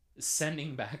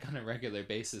sending back on a regular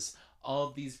basis all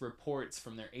of these reports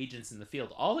from their agents in the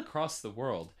field all across the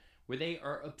world where they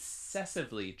are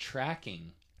obsessively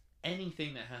tracking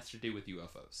anything that has to do with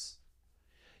UFOs.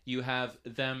 You have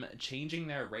them changing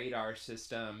their radar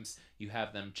systems. You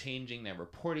have them changing their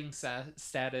reporting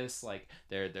status, like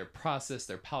their process,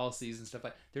 their policies and stuff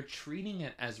like that. They're treating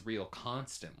it as real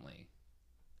constantly.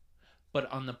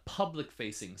 But on the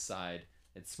public-facing side,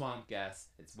 it's swamp gas,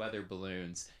 it's weather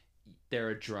balloons, they're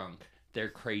a drunk, they're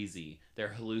crazy,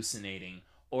 they're hallucinating,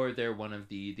 or they're one of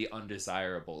the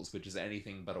undesirables, which is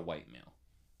anything but a white male,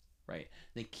 right?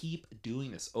 They keep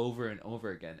doing this over and over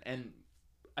again. And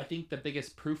I think the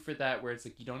biggest proof for that, where it's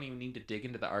like you don't even need to dig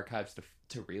into the archives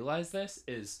to realize this,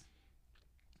 is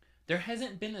there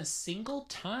hasn't been a single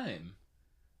time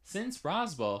since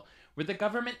Roswell where the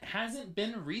government hasn't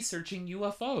been researching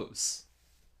UFOs.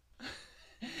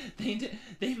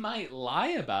 They might lie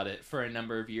about it for a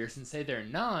number of years and say they're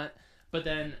not, but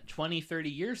then 20, 30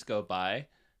 years go by,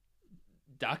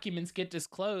 documents get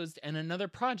disclosed, and another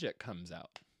project comes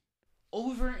out.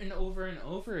 Over and over and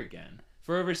over again.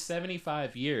 For over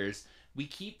 75 years, we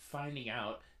keep finding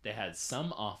out they had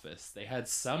some office, they had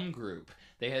some group,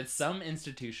 they had some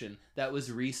institution that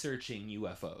was researching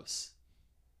UFOs.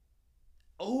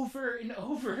 Over and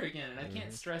over again, and I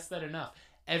can't stress that enough.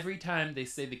 Every time they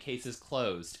say the case is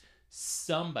closed,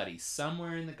 somebody,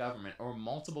 somewhere in the government, or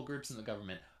multiple groups in the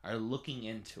government, are looking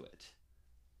into it.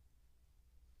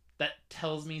 That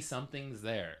tells me something's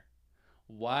there.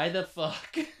 Why the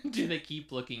fuck do they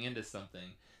keep looking into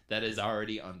something that is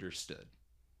already understood?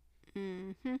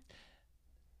 Mm-hmm.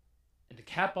 And to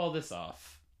cap all this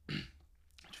off,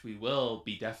 which we will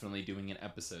be definitely doing an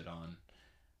episode on,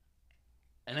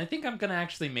 and I think I'm gonna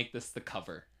actually make this the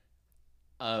cover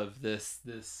of this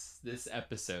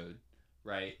episode,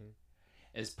 right?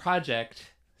 Is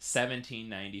Project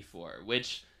 1794,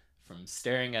 which, from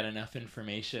staring at enough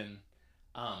information,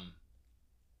 I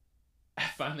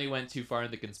finally went too far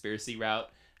in the conspiracy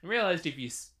route and realized if you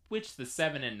switch the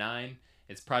 7 and 9,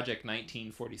 it's Project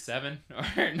 1947, or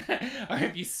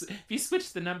if you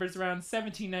switch the numbers around,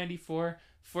 1794,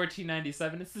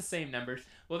 1497, it's the same numbers.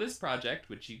 Well, this project,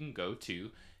 which you can go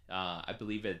to, I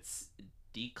believe it's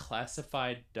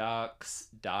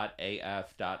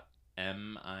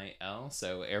declassifieddocs.af.mil,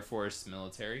 so Air Force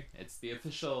Military. It's the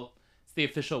official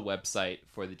website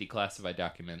for the declassified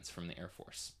documents from the Air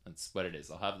Force. That's what it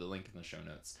is. I'll have the link in the show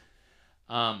notes.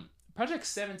 Project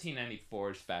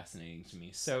 1794 is fascinating to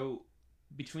me. So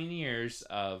between the years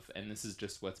of, and this is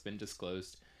just what's been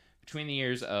disclosed, between the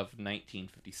years of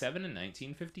 1957 and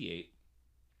 1958,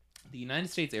 the United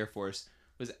States Air Force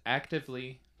was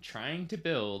actively trying to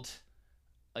build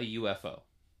a UFO.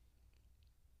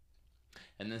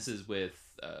 And this is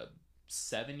with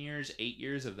 7 years, 8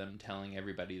 years of them telling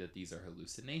everybody that these are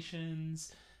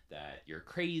hallucinations, that you're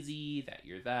crazy, that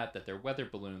you're that they're weather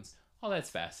balloons. All that's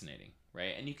fascinating,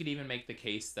 right? And you could even make the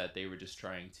case that they were just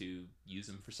trying to use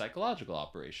them for psychological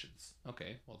operations.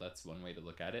 Okay, well, that's one way to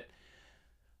look at it.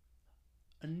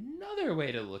 Another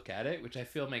way to look at it, which I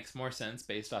feel makes more sense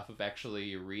based off of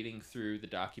actually reading through the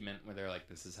document where they're like,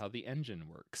 this is how the engine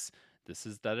works. This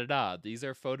is da-da-da. These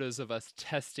are photos of us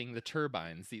testing the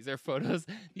turbines. These are photos,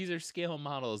 these are scale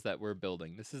models that we're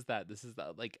building. This is that.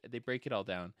 Like, they break it all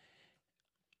down.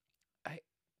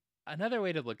 Another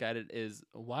way to look at it is,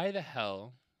 why the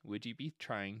hell would you be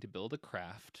trying to build a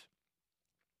craft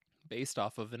based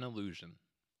off of an illusion?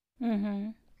 Mm-hmm.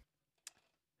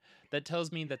 That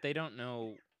tells me that they don't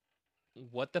know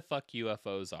what the fuck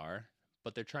UFOs are,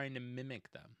 but they're trying to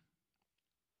mimic them.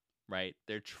 Right?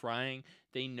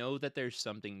 They know that there's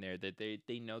something there, that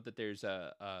they know that there's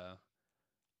a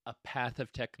path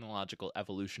of technological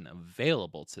evolution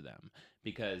available to them,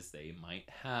 because they might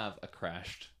have a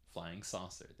crashed flying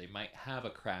saucer. They might have a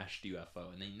crashed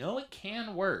UFO, and they know it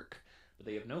can work, but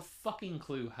they have no fucking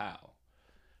clue how.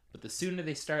 But the sooner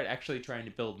they start actually trying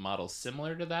to build models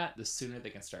similar to that, the sooner they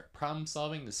can start problem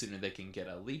solving, the sooner they can get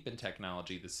a leap in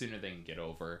technology, the sooner they can get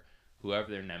over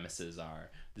whoever their nemesis are,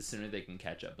 the sooner they can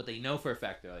catch up. But they know for a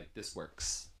fact, they're like, this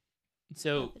works.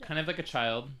 So kind of like a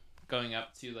child going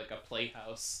up to like a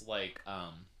playhouse, like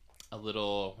a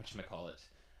little,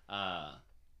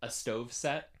 a stove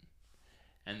set,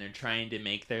 and they're trying to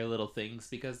make their little things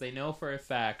because they know for a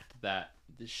fact that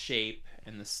the shape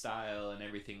and the style and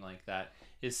everything like that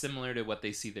is similar to what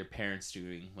they see their parents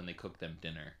doing when they cook them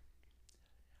dinner.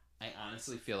 I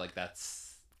honestly feel like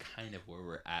that's kind of where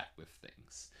we're at with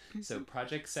things. Mm-hmm. So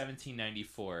Project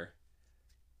 1794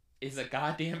 is a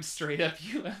goddamn straight up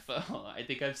UFO. I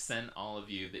think I've sent all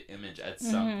of you the image at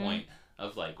some point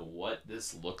of like what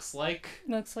this looks like.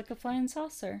 Looks like a flying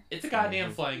saucer. It's a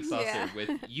goddamn flying saucer with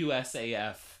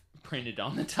USAF printed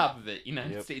on the top of it.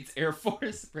 United States Air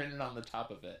Force printed on the top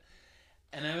of it.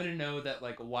 And I want to know that,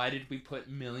 like, why did we put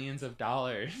millions of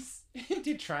dollars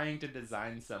into trying to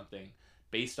design something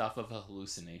based off of a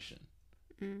hallucination?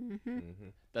 Mm-hmm. Mm-hmm.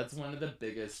 That's one of the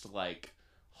biggest, like,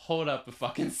 hold up a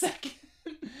fucking second.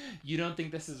 You don't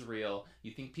think this is real.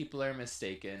 You think people are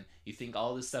mistaken. You think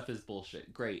all this stuff is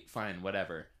bullshit. Great, fine,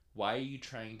 whatever. Why are you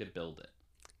trying to build it?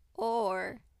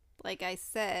 Or, like I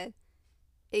said,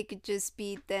 it could just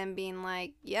be them being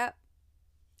like, yep,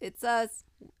 it's us.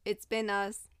 It's been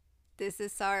us. This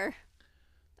is our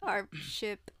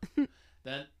ship.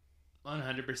 That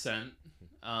 100%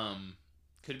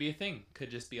 could be a thing. Could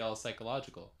just be all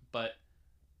psychological. But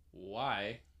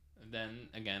why? Then,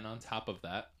 again, on top of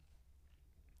that,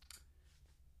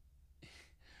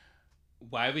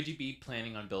 why would you be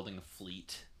planning on building a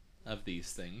fleet of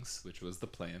these things, which was the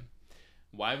plan?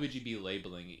 Why would you be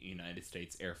labeling it United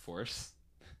States Air Force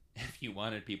if you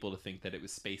wanted people to think that it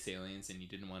was space aliens and you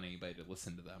didn't want anybody to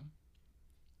listen to them?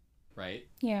 Right?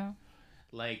 Yeah.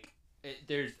 Like,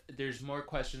 there's more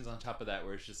questions on top of that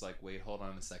where it's just like, wait, hold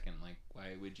on a second. Like,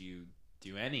 why would you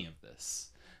do any of this?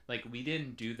 Like, we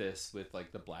didn't do this with,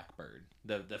 like, the Blackbird.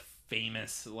 The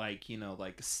famous, like,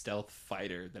 like, stealth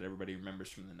fighter that everybody remembers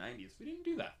from the 90s. We didn't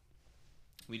do that.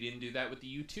 We didn't do that with the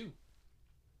U-2.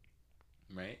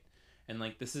 Right? And,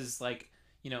 like, this is, like,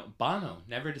 Bono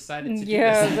never decided to do this.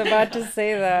 Yeah, I was about to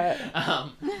say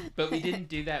that. But we didn't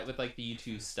do that with, like, the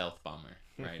U-2 stealth bomber,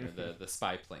 right? Or the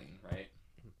spy plane, right?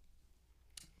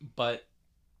 But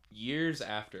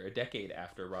a decade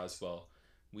after Roswell,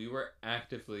 we were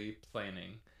actively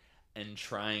planning and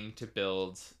trying to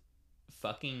build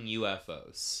fucking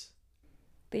UFOs.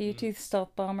 The U2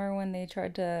 stealth bomber, when they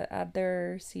tried to add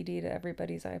their CD to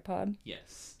everybody's iPod.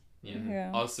 Yes.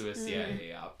 Yeah. Also a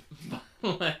CIA op.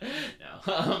 No.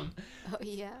 Oh,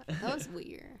 yeah. That was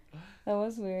weird. That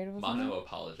was weird, wasn't Bono it?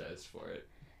 apologized for it.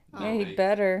 Yeah, he'd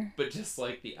better. But just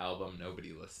like the album,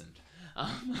 nobody listened.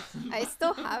 I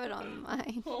still have it on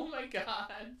mine. Oh my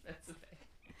god. That's a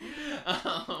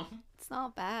It's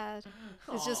not bad.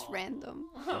 It's just random.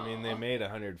 I mean, they made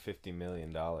 $150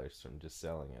 million from just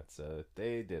selling it, so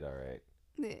they did all right.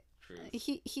 Yeah. True.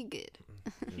 He good.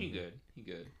 He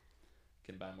good.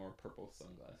 Can buy more purple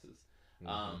sunglasses.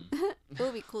 It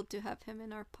would be cool to have him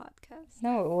in our podcast.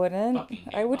 No, it wouldn't. Fucking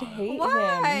hate I would Bono. hate him.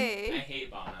 Why? I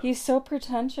hate Bono. He's so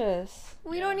pretentious.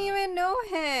 We don't even know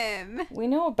him. We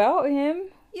know about him.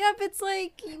 Yeah, but it's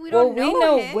like we don't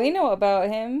know him. We know about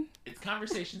him. It's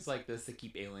conversations like this that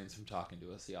keep aliens from talking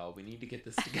to us, y'all. We need to get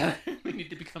this together. We need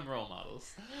to become role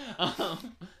models.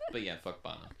 But yeah, fuck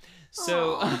Bono.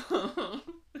 So,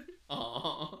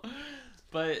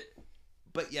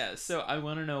 but yeah. So I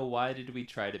want to know, why did we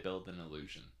try to build an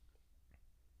illusion?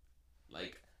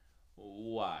 Like,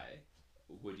 why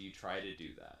would you try to do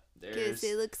that? Because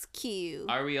it looks cute.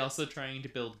 Are we also trying to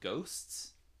build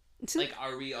ghosts? Like,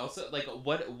 are we also like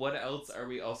what else are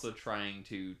we also trying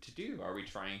to do? Are we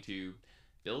trying to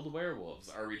build werewolves?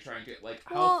 Are we trying to like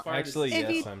how far? Actually, If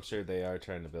yes, you- I'm sure they are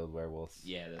trying to build werewolves.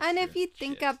 Yeah, that's And true. if you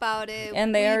think Shit. about it,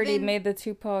 And they we've already been- made the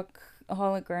Tupac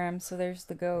hologram, so there's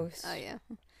the ghost. Oh yeah,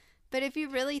 but if you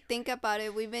really think about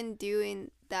it, we've been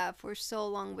doing that for so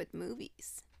long with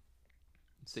movies.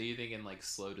 So you thinking like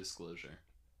slow disclosure?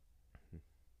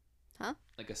 Huh?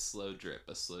 Like a slow drip,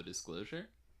 a slow disclosure,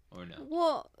 or no?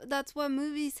 Well, that's what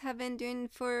movies have been doing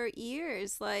for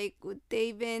years. Like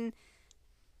they've been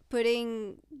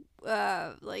putting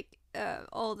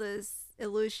all these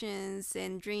illusions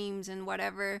and dreams and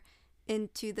whatever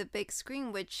into the big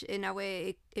screen, which in a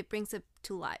way it brings it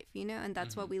to life, you know. And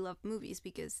that's why we love movies,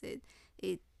 because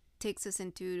it takes us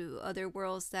into other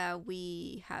worlds that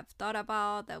we have thought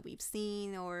about, that we've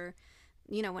seen, or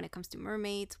you know, when it comes to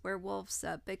mermaids, werewolves,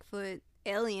 Bigfoot,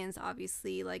 aliens,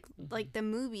 obviously, like the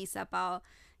movies about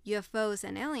UFOs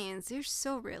and aliens, they're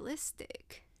so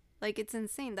realistic. Like, it's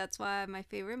insane. That's why my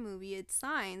favorite movie is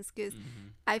Signs, because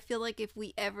I feel like if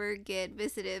we ever get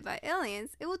visited by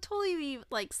aliens, it will totally be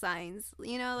like Signs,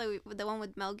 you know, like the one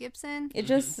with Mel Gibson. It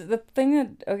just the thing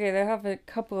that they have a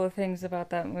couple of things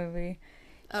about that movie.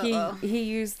 Uh-oh. He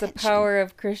used the Tension. power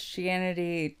of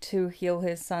Christianity to heal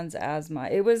his son's asthma.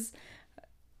 It was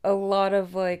a lot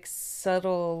of like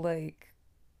subtle like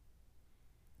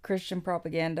Christian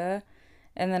propaganda,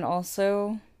 and then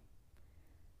also,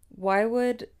 why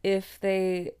would, if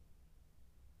they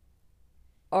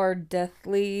are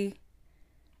deathly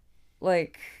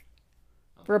like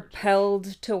repelled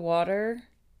to water,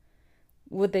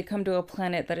 would they come to a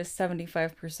planet that is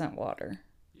 75% water?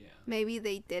 Yeah. Maybe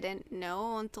they didn't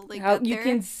know until they How got you there.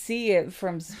 can see it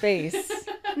from space.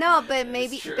 No, but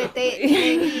maybe, true. but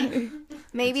maybe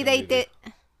It's a they movie. did.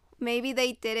 Maybe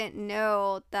they didn't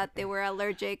know that they were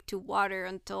allergic to water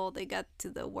until they got to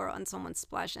the world and someone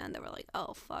splashed and they were like,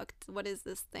 "Oh fuck, what is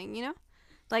this thing?" You know,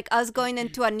 like us going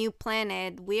into a new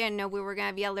planet, we didn't know we were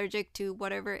gonna be allergic to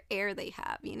whatever air they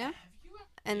have. You know,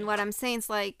 and what I'm saying is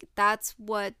like that's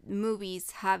what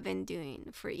movies have been doing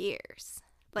for years.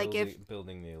 Like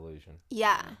building the illusion.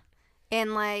 yeah.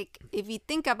 And like if you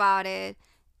think about it,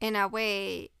 in a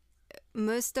way,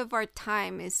 most of our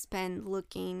time is spent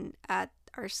looking at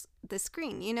the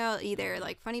screen, you know, either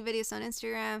like funny videos on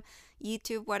Instagram,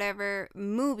 YouTube, whatever.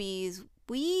 Movies,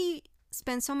 we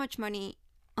spend so much money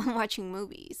on watching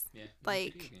movies. Yeah.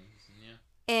 Like, video games,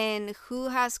 yeah. and who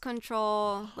has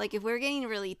control, like if we're getting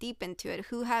really deep into it,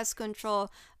 who has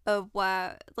control of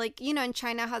what, like, you know, in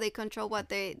China, how they control what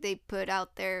they put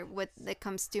out there when it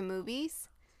comes to movies,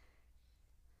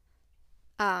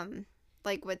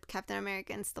 like with Captain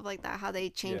America and stuff like that, how they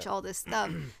change all this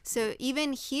stuff. So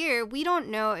even here, we don't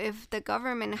know if the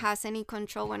government has any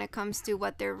control when it comes to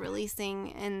what they're releasing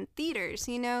in theaters,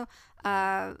 you know.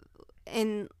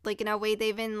 And like in a way,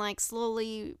 they've been like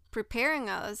slowly preparing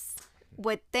us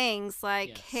with things like,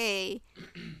 Yes. hey,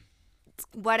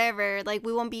 whatever, like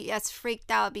we won't be as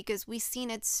freaked out because we've seen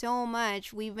it so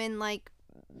much. We've been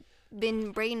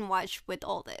brainwashed with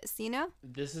all this, you know.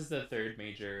 This is the third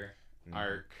major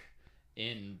arc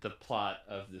in the plot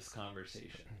of this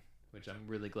conversation, which I'm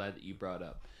really glad that you brought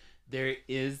up. There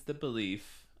is the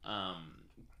belief,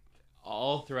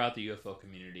 all throughout the UFO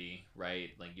community,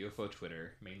 right? Like UFO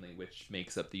Twitter, mainly, which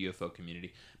makes up the UFO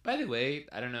community. By the way,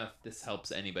 I don't know if this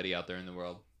helps anybody out there in the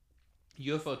world.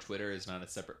 UFO Twitter is not a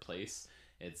separate place.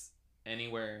 It's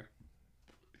anywhere.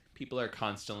 People are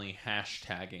constantly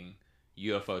hashtagging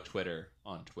UFO Twitter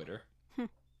on Twitter.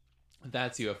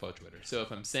 That's UFO Twitter. So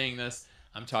if I'm saying this,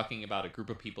 I'm talking about a group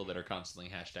of people that are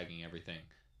constantly hashtagging everything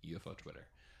UFO Twitter.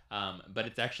 But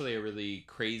it's actually a really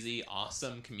crazy,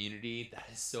 awesome community that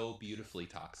is so beautifully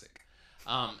toxic.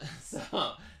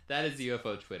 So that is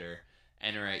UFO Twitter.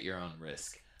 Enter at your own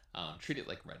risk. Treat it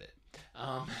like Reddit.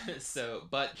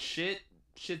 But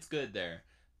shit's good there.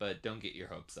 But don't get your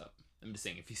hopes up. I'm just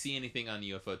saying, if you see anything on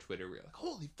UFO Twitter where you're like,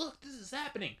 holy fuck, this is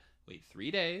happening. Wait 3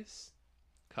 days.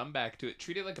 Come back to it.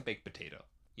 Treat it like a baked potato.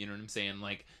 You know what I'm saying?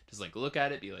 Like, just like look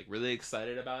at it, be like really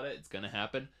excited about it. It's gonna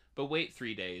happen. But wait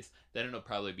 3 days. Then it'll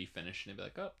probably be finished and it'll be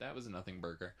like, oh, that was a nothing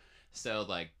burger. So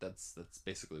like that's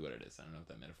basically what it is. I don't know if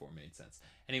that metaphor made sense.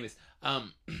 Anyways,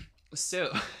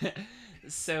 so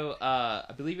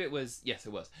I believe it was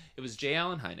it was J.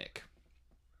 Allen Hynek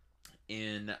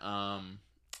in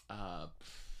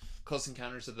Close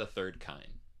Encounters of the Third Kind.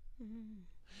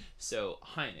 So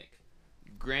Hynek,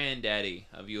 granddaddy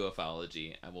of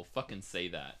ufology, I will fucking say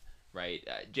that. right?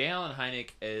 J. Allen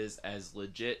Hynek is as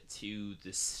legit to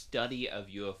the study of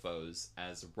UFOs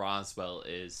as Roswell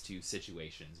is to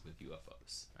situations with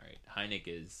UFOs. All right, Hynek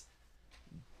is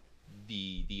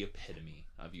the epitome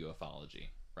of ufology,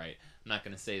 right? I'm not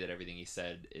going to say that everything he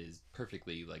said is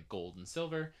perfectly like gold and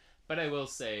silver, but I will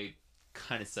say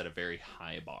kind of set a very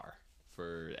high bar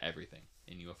for everything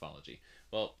in ufology.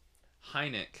 Well,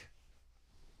 Hynek,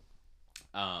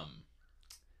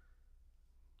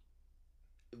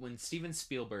 when Steven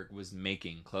Spielberg was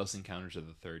making Close Encounters of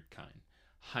the Third Kind,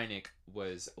 Hynek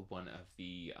was one of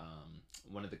the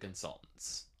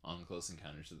consultants on Close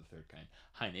Encounters of the Third Kind.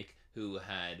 Hynek, who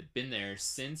had been there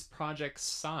since Project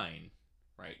Sign,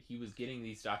 right? He was getting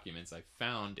these documents I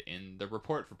found in the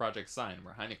report for Project Sign,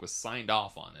 where Hynek was signed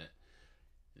off on it.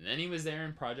 And then he was there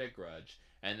in Project Grudge,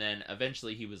 and then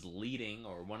eventually he was leading,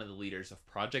 or one of the leaders of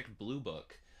Project Blue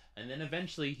Book, and then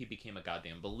eventually he became a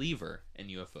goddamn believer in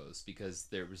UFOs because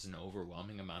there was an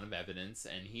overwhelming amount of evidence,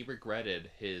 and he regretted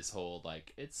his whole,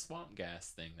 like, it's swamp gas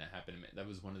thing that happened to him. That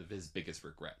was one of his biggest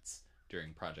regrets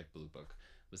during Project Blue Book,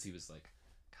 was he was like,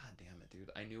 God damn it,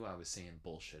 dude, I knew I was saying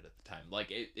bullshit at the time.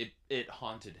 Like, it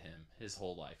haunted him his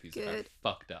whole life. He's like, I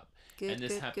fucked up. And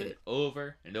this happened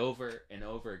over and over and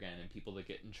over again, and people that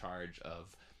get in charge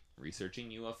of researching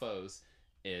UFOs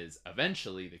is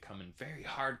eventually they come in very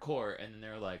hardcore, and then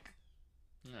they're like,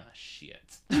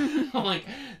 shit. Like,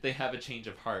 they have a change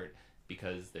of heart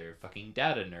because they're fucking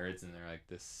data nerds, and they're like,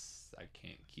 I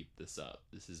can't keep this up.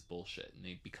 This is bullshit. And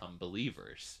they become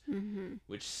believers,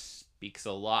 which speaks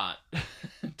a lot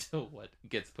to what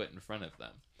gets put in front of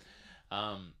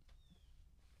them.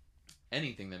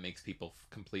 Anything that makes people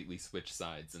completely switch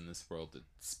sides in this world, it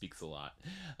speaks a lot.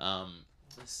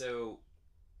 So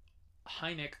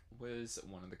Hynek was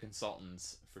one of the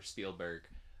consultants for Spielberg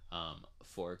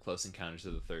for Close Encounters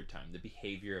of the Third Time. The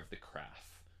behavior of the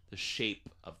craft, the shape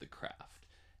of the craft,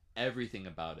 everything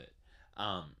about it.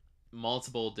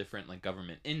 Multiple different like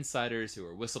government insiders who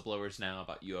are whistleblowers now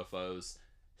about UFOs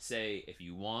say, if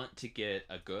you want to get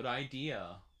a good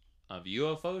idea of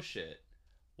UFO shit,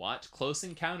 watch Close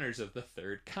Encounters of the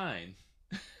Third Kind.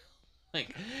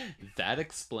 Like, that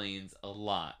explains a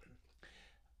lot.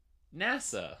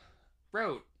 NASA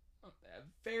wrote a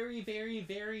very, very,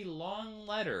 very long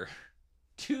letter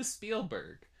to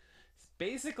Spielberg,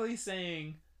 basically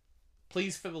saying,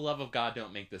 please, for the love of God,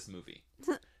 don't make this movie.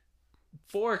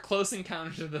 For Close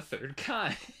Encounters of the Third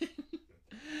Kind.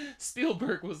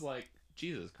 Spielberg was like,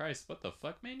 Jesus Christ, what the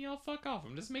fuck, man? Y'all fuck off.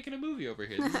 I'm just making a movie over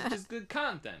here. This is just good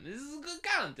content. This is good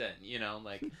content. You know,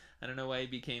 like, I don't know why he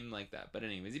became like that. But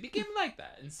anyways, he became like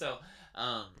that. And so,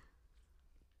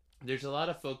 there's a lot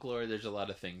of folklore. There's a lot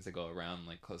of things that go around,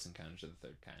 like Close Encounters of the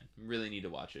Third Kind. You really need to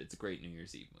watch it. It's a great New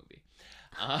Year's Eve movie.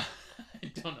 I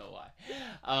don't know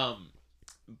why.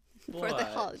 For the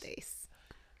holidays.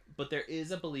 But there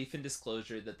is a belief in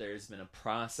disclosure that there's been a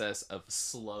process of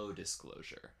slow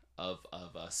disclosure, of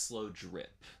a slow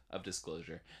drip of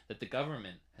disclosure, that the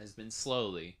government has been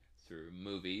slowly, through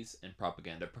movies and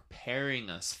propaganda, preparing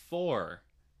us for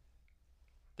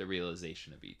the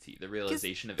realization of ET, the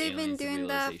realization of aliens, they've been doing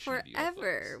that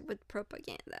forever UFOs. with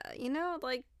propaganda, you know,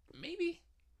 like, maybe.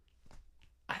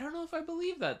 I don't know if I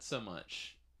believe that so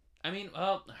much. I mean,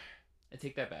 well, I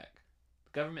take that back.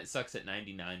 The government sucks at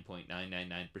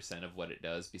 99.999% of what it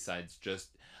does, besides just,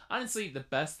 honestly, the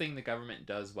best thing the government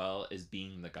does well is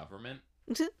being the government.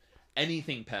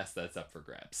 Anything past that's up for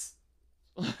grabs.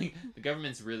 Like, the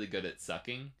government's really good at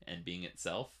sucking and being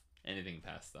itself. Anything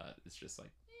past that is just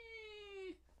like,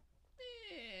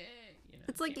 you know,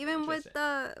 it's like, even with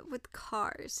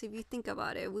cars, if you think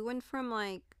about it, we went from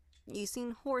like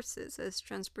using horses as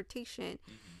transportation,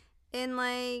 and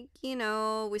like, you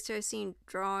know, we started seeing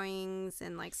drawings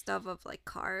and like stuff of like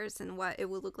cars and what it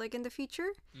would look like in the future.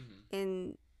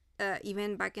 And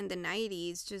even back in the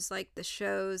 90s, just like the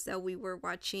shows that we were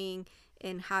watching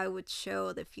and how it would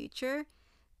show the future.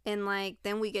 And like,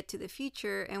 then we get to the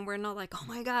future and we're not like, oh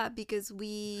my God, because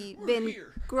we've been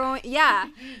growing. Yeah,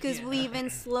 because we've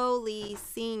been slowly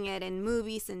seeing it in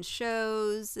movies and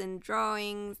shows and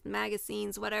drawings,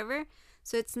 magazines, whatever.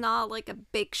 So it's not like a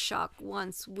big shock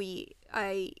once we're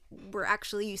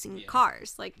actually using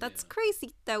cars. Like, that's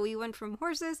crazy that we went from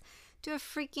horses to a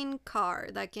freaking car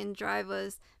that can drive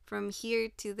us from here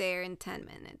to there in 10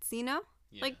 minutes, you know?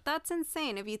 Yeah. Like, that's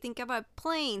insane. If you think about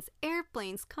planes,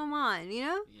 airplanes, come on, you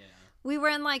know? Yeah. We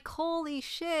weren't like, holy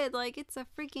shit, like, it's a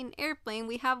freaking airplane.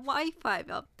 We have Wi-Fi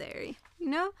up there, you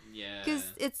know? Yeah.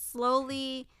 Because it's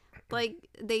slowly, like,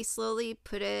 they slowly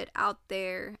put it out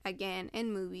there again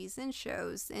in movies and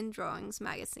shows and drawings,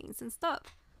 magazines and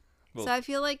stuff. Well- So I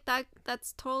feel like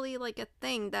that's totally like a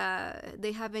thing that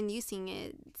they have been using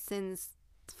it since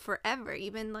forever.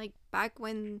 Even like back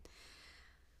when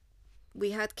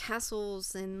we had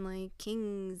castles and like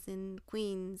kings and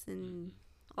queens and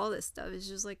all this stuff. It's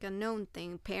just like a known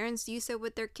thing. Parents use it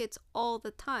with their kids all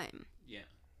the time. Yeah.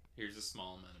 Here's a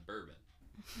small amount of bourbon.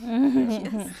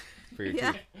 Yes. For your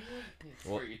Yeah. teeth. It's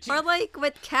Well- for your Or teeth. like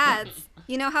with cats.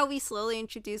 You know how we slowly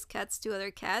introduce cats to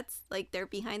other cats? Like they're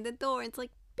behind the door and it's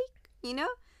like beep, you know?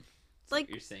 So like-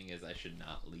 what you're saying is I should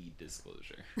not lead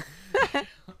disclosure.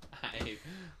 I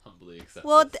humbly accept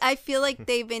Well, this. I feel like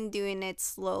they've been doing it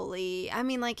slowly. I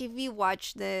mean, like if you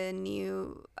watch the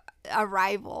new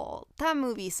Arrival, that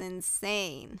movie's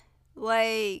insane.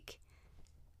 Like,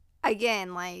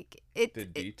 again, like The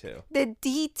detail. the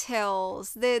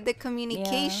details, the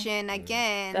communication.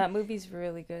 Again, That movie's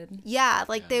really good. yeah,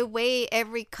 like Yeah. the way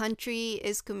every country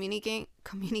is communicating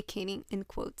in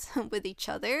quotes with each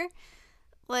other,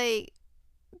 like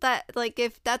that. Like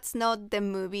if that's not the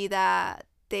movie that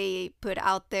they put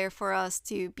out there for us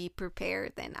to be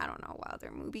prepared, then I don't know what other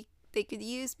movie they could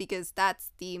use, because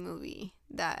that's the movie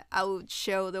that I would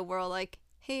show the world, like,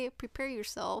 hey, prepare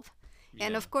yourself.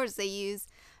 And Yeah. of course they use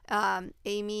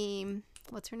Amy,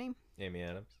 what's her name? Amy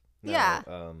Adams. Yeah.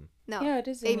 No, Yeah, it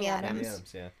is Amy Amy Adams. Amy Adams.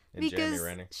 Adams, yeah. And Jeremy because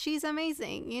Renner. she's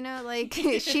amazing, you know, like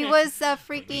she was a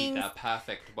We need freaking the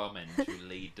perfect woman to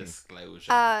lead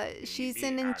disclosure. she's Amy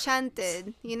an Adams.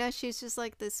 Enchanted, you know, she's just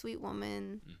like the sweet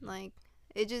woman. Mhm. Like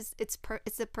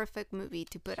it's a perfect movie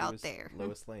to put She out was there.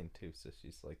 Lois Lane too, so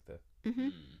she's like the. Hmm.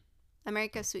 Mm.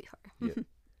 America's sweetheart. Yeah.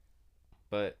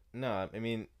 But no, I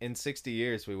mean, in 60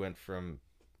 years we went from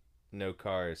no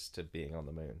cars to being on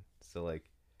the moon. So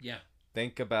like, Yeah.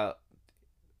 think about.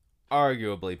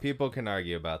 Arguably, people can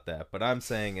argue about that, but I'm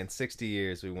saying in 60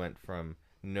 years we went from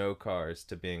no cars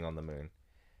to being on the moon.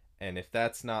 And if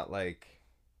that's not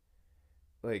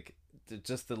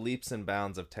just the leaps and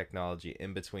bounds of technology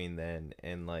in between then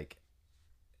and like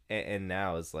and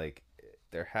now is like,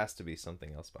 there has to be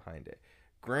something else behind it.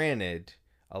 Granted,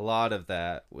 a lot of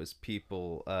that was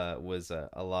people was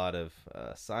a lot of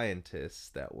scientists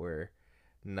that were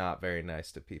not very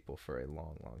nice to people for a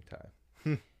long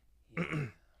time. Yeah.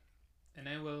 And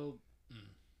I will.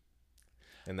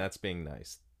 And that's being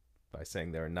nice by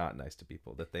saying they were not nice to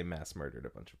people, that they mass murdered a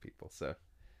bunch of people. So,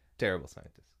 terrible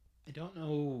scientists. I don't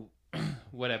know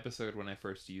what episode when I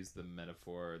first used the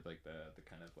metaphor, like the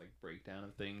kind of like breakdown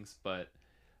of things, but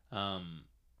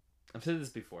I've said this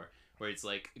before, where it's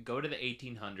like, go to the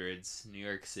 1800s, New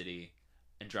York City,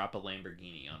 and drop a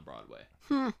Lamborghini on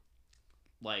Broadway.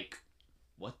 Like,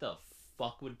 what the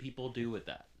fuck would people do with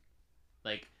that?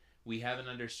 Like, we haven't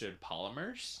understood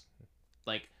polymers.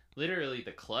 Like, literally,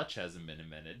 the clutch hasn't been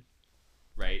invented,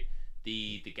 right?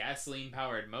 The gasoline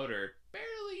powered motor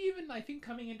barely even, I think,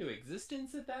 coming into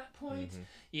existence at that point. Mhm.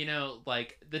 You know,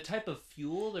 like the type of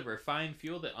fuel, the refined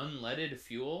fuel, the unleaded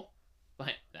fuel,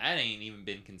 like that ain't even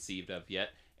been conceived of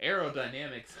yet.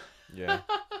 Aerodynamics. Yeah.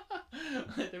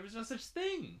 There was no such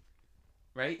thing.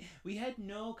 Right? We had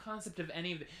no concept of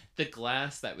any of the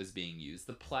glass that was being used,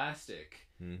 the plastic,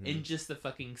 Mhm. and just the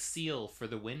fucking seal for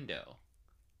the window.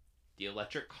 The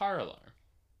electric car alarm.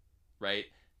 Right?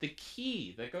 The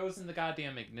key that goes in the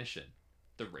goddamn ignition.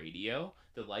 The radio,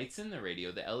 the lights in the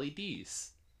radio, the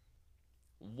LEDs.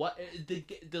 What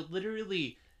the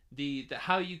literally the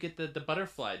how you get the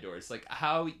butterfly doors, like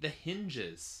how the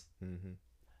hinges, Mhm.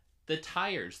 the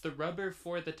tires, the rubber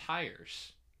for the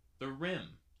tires, the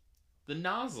rim, the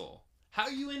nozzle, how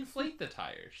you inflate the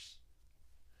tires,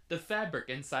 the fabric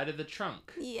inside of the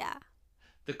trunk, Yeah.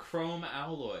 the chrome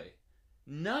alloy.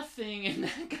 Nothing in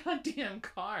that goddamn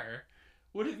car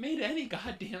would have made any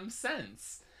goddamn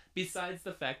sense besides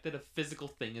the fact that a physical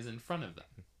thing is in front of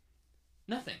them.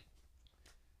 Nothing.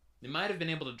 They might have been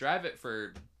able to drive it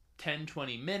for 10,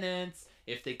 20 minutes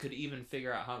if they could even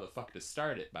figure out how the fuck to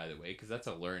start it, by the way, because that's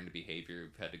a learned behavior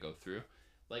we've had to go through.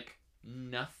 Like,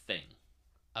 nothing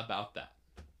about that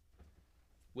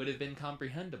would have been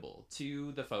comprehensible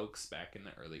to the folks back in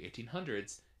the early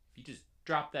 1800s if you just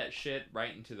drop that shit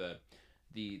right into the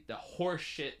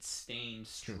horseshit stained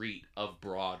street of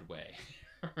Broadway.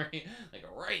 Right? Like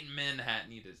right in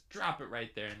Manhattan, you just drop it right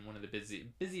there in one of the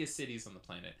busiest cities on the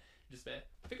planet. Just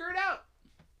figure it out.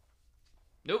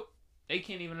 Nope. They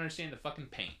can't even understand the fucking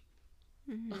paint.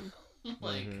 Hmm.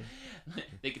 Like,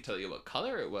 they could tell you what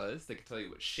color it was. They could tell you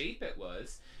what shape it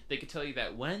was. They could tell you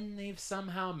that when they've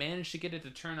somehow managed to get it to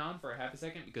turn on for a half a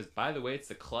second, because by the way, it's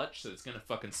the clutch, so it's gonna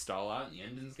fucking stall out and the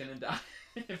engine's gonna die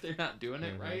if they're not doing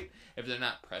it right. If they're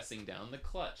not pressing down the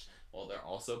clutch, while they're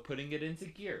also putting it into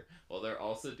gear, while they're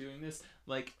also doing this,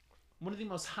 like, one of the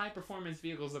most high-performance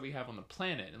vehicles that we have on the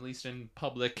planet, at least in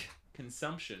public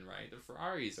consumption, right? The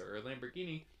Ferraris or a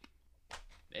Lamborghini,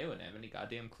 they wouldn't have any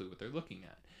goddamn clue what they're looking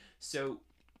at. So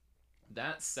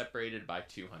that's separated by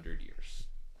 200 years.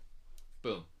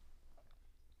 Boom.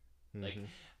 Mm-hmm. Like,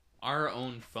 our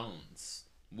own phones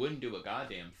wouldn't do a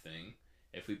goddamn thing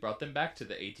if we brought them back to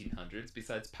the 1800s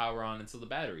besides power on until the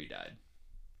battery died.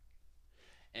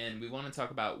 And we want to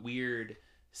talk about weird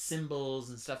symbols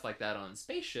and stuff like that on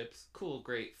spaceships. Cool,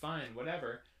 great, fine,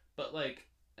 whatever. But, like,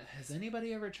 has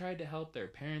anybody ever tried to help their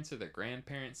parents or their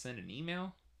grandparents send an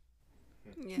email?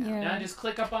 Yeah. Now just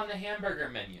click up on the hamburger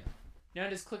menu. Now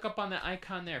just click up on the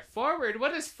icon there. Forward.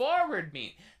 What does forward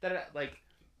mean? That, like,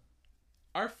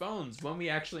 our phones, when we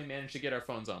actually manage to get our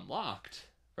phones unlocked,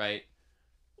 right?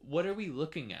 What are we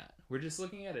looking at? We're just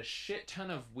looking at a shit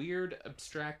ton of weird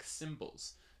abstract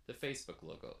symbols. The Facebook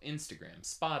logo, Instagram,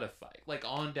 Spotify, like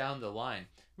on down the line.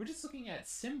 We're just looking at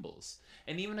symbols.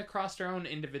 And even across our own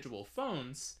individual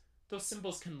phones, those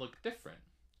symbols can look different.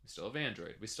 We still have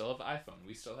Android. We still have iPhone.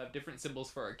 We still have different symbols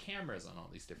for our cameras on all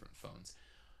these different phones.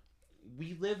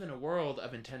 We live in a world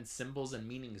of intense symbols and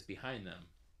meanings behind them.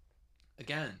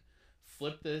 Again,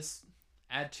 flip this,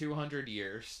 add 200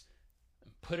 years,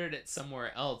 and put it at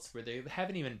somewhere else where they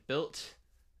haven't even built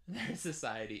their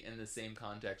society in the same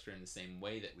context or in the same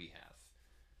way that we have.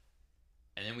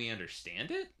 And then we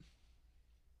understand it?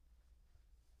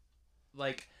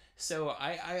 Like, so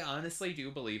I honestly do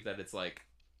believe that it's like,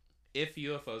 if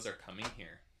UFOs are coming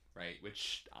here, right?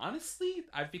 Which, honestly,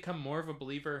 I've become more of a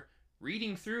believer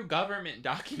reading through government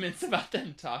documents about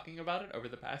them talking about it over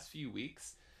the past few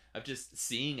weeks, of just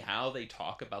seeing how they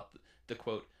talk about the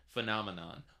quote,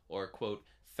 phenomenon, or quote,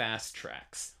 fast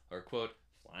tracks, or quote,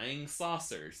 flying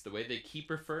saucers, the way they keep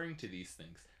referring to these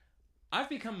things. I've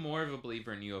become more of a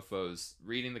believer in UFOs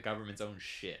reading the government's own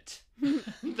shit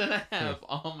than I have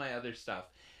all my other stuff.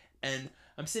 And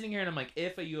I'm sitting here and I'm like,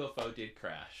 if a UFO did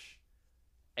crash,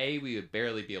 A, we would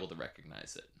barely be able to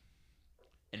recognize it.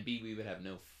 And B, we would have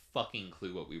no fucking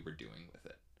clue what we were doing with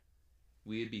it.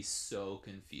 We would be so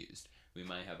confused. We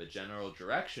might have a general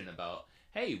direction about,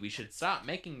 hey, we should stop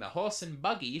making the horse and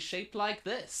buggy shaped like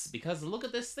this, because look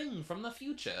at this thing from the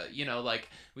future. You know, like,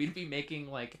 we'd be making,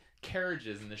 like,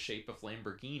 carriages in the shape of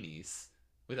Lamborghinis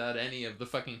without any of the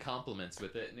fucking compliments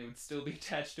with it, and it would still be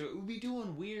attached to it. We'd be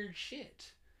doing weird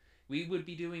shit. We would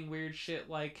be doing weird shit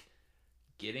like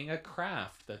getting a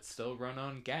craft that's still run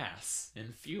on gas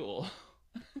and fuel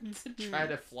to try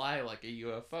to fly like a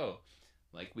UFO,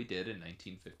 like we did in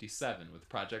 1957 with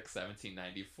Project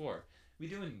 1794. We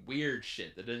doing weird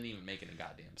shit that doesn't even make any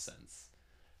goddamn sense.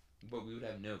 But we would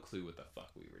have no clue what the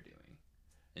fuck we were doing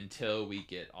until we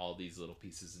get all these little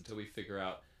pieces, until we figure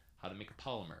out how to make a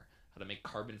polymer, how to make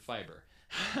carbon fiber,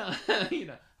 you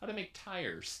know, how to make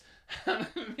tires, how to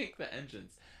make the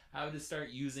engines, how to start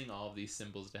using all of these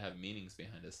symbols to have meanings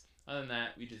behind us. Other than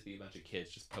that, we just be a bunch of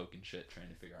kids just poking shit, trying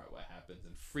to figure out what happens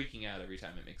and freaking out every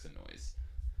time it makes a noise.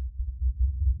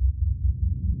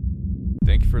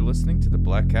 Thank you for listening to the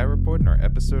Black Cat Report and our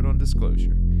episode on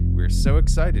disclosure. We are so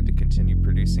excited to continue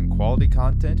producing quality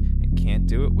content and can't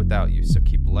do it without you, so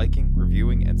keep liking,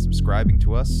 reviewing, and subscribing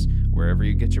to us wherever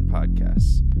you get your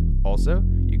podcasts. Also,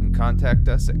 you can contact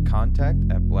us at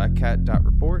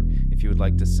contact@blackcat.report if you would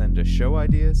like to send us show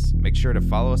ideas. Make sure to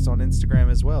follow us on Instagram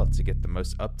as well to get the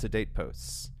most up-to-date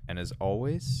posts. And as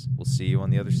always, we'll see you on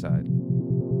the other side.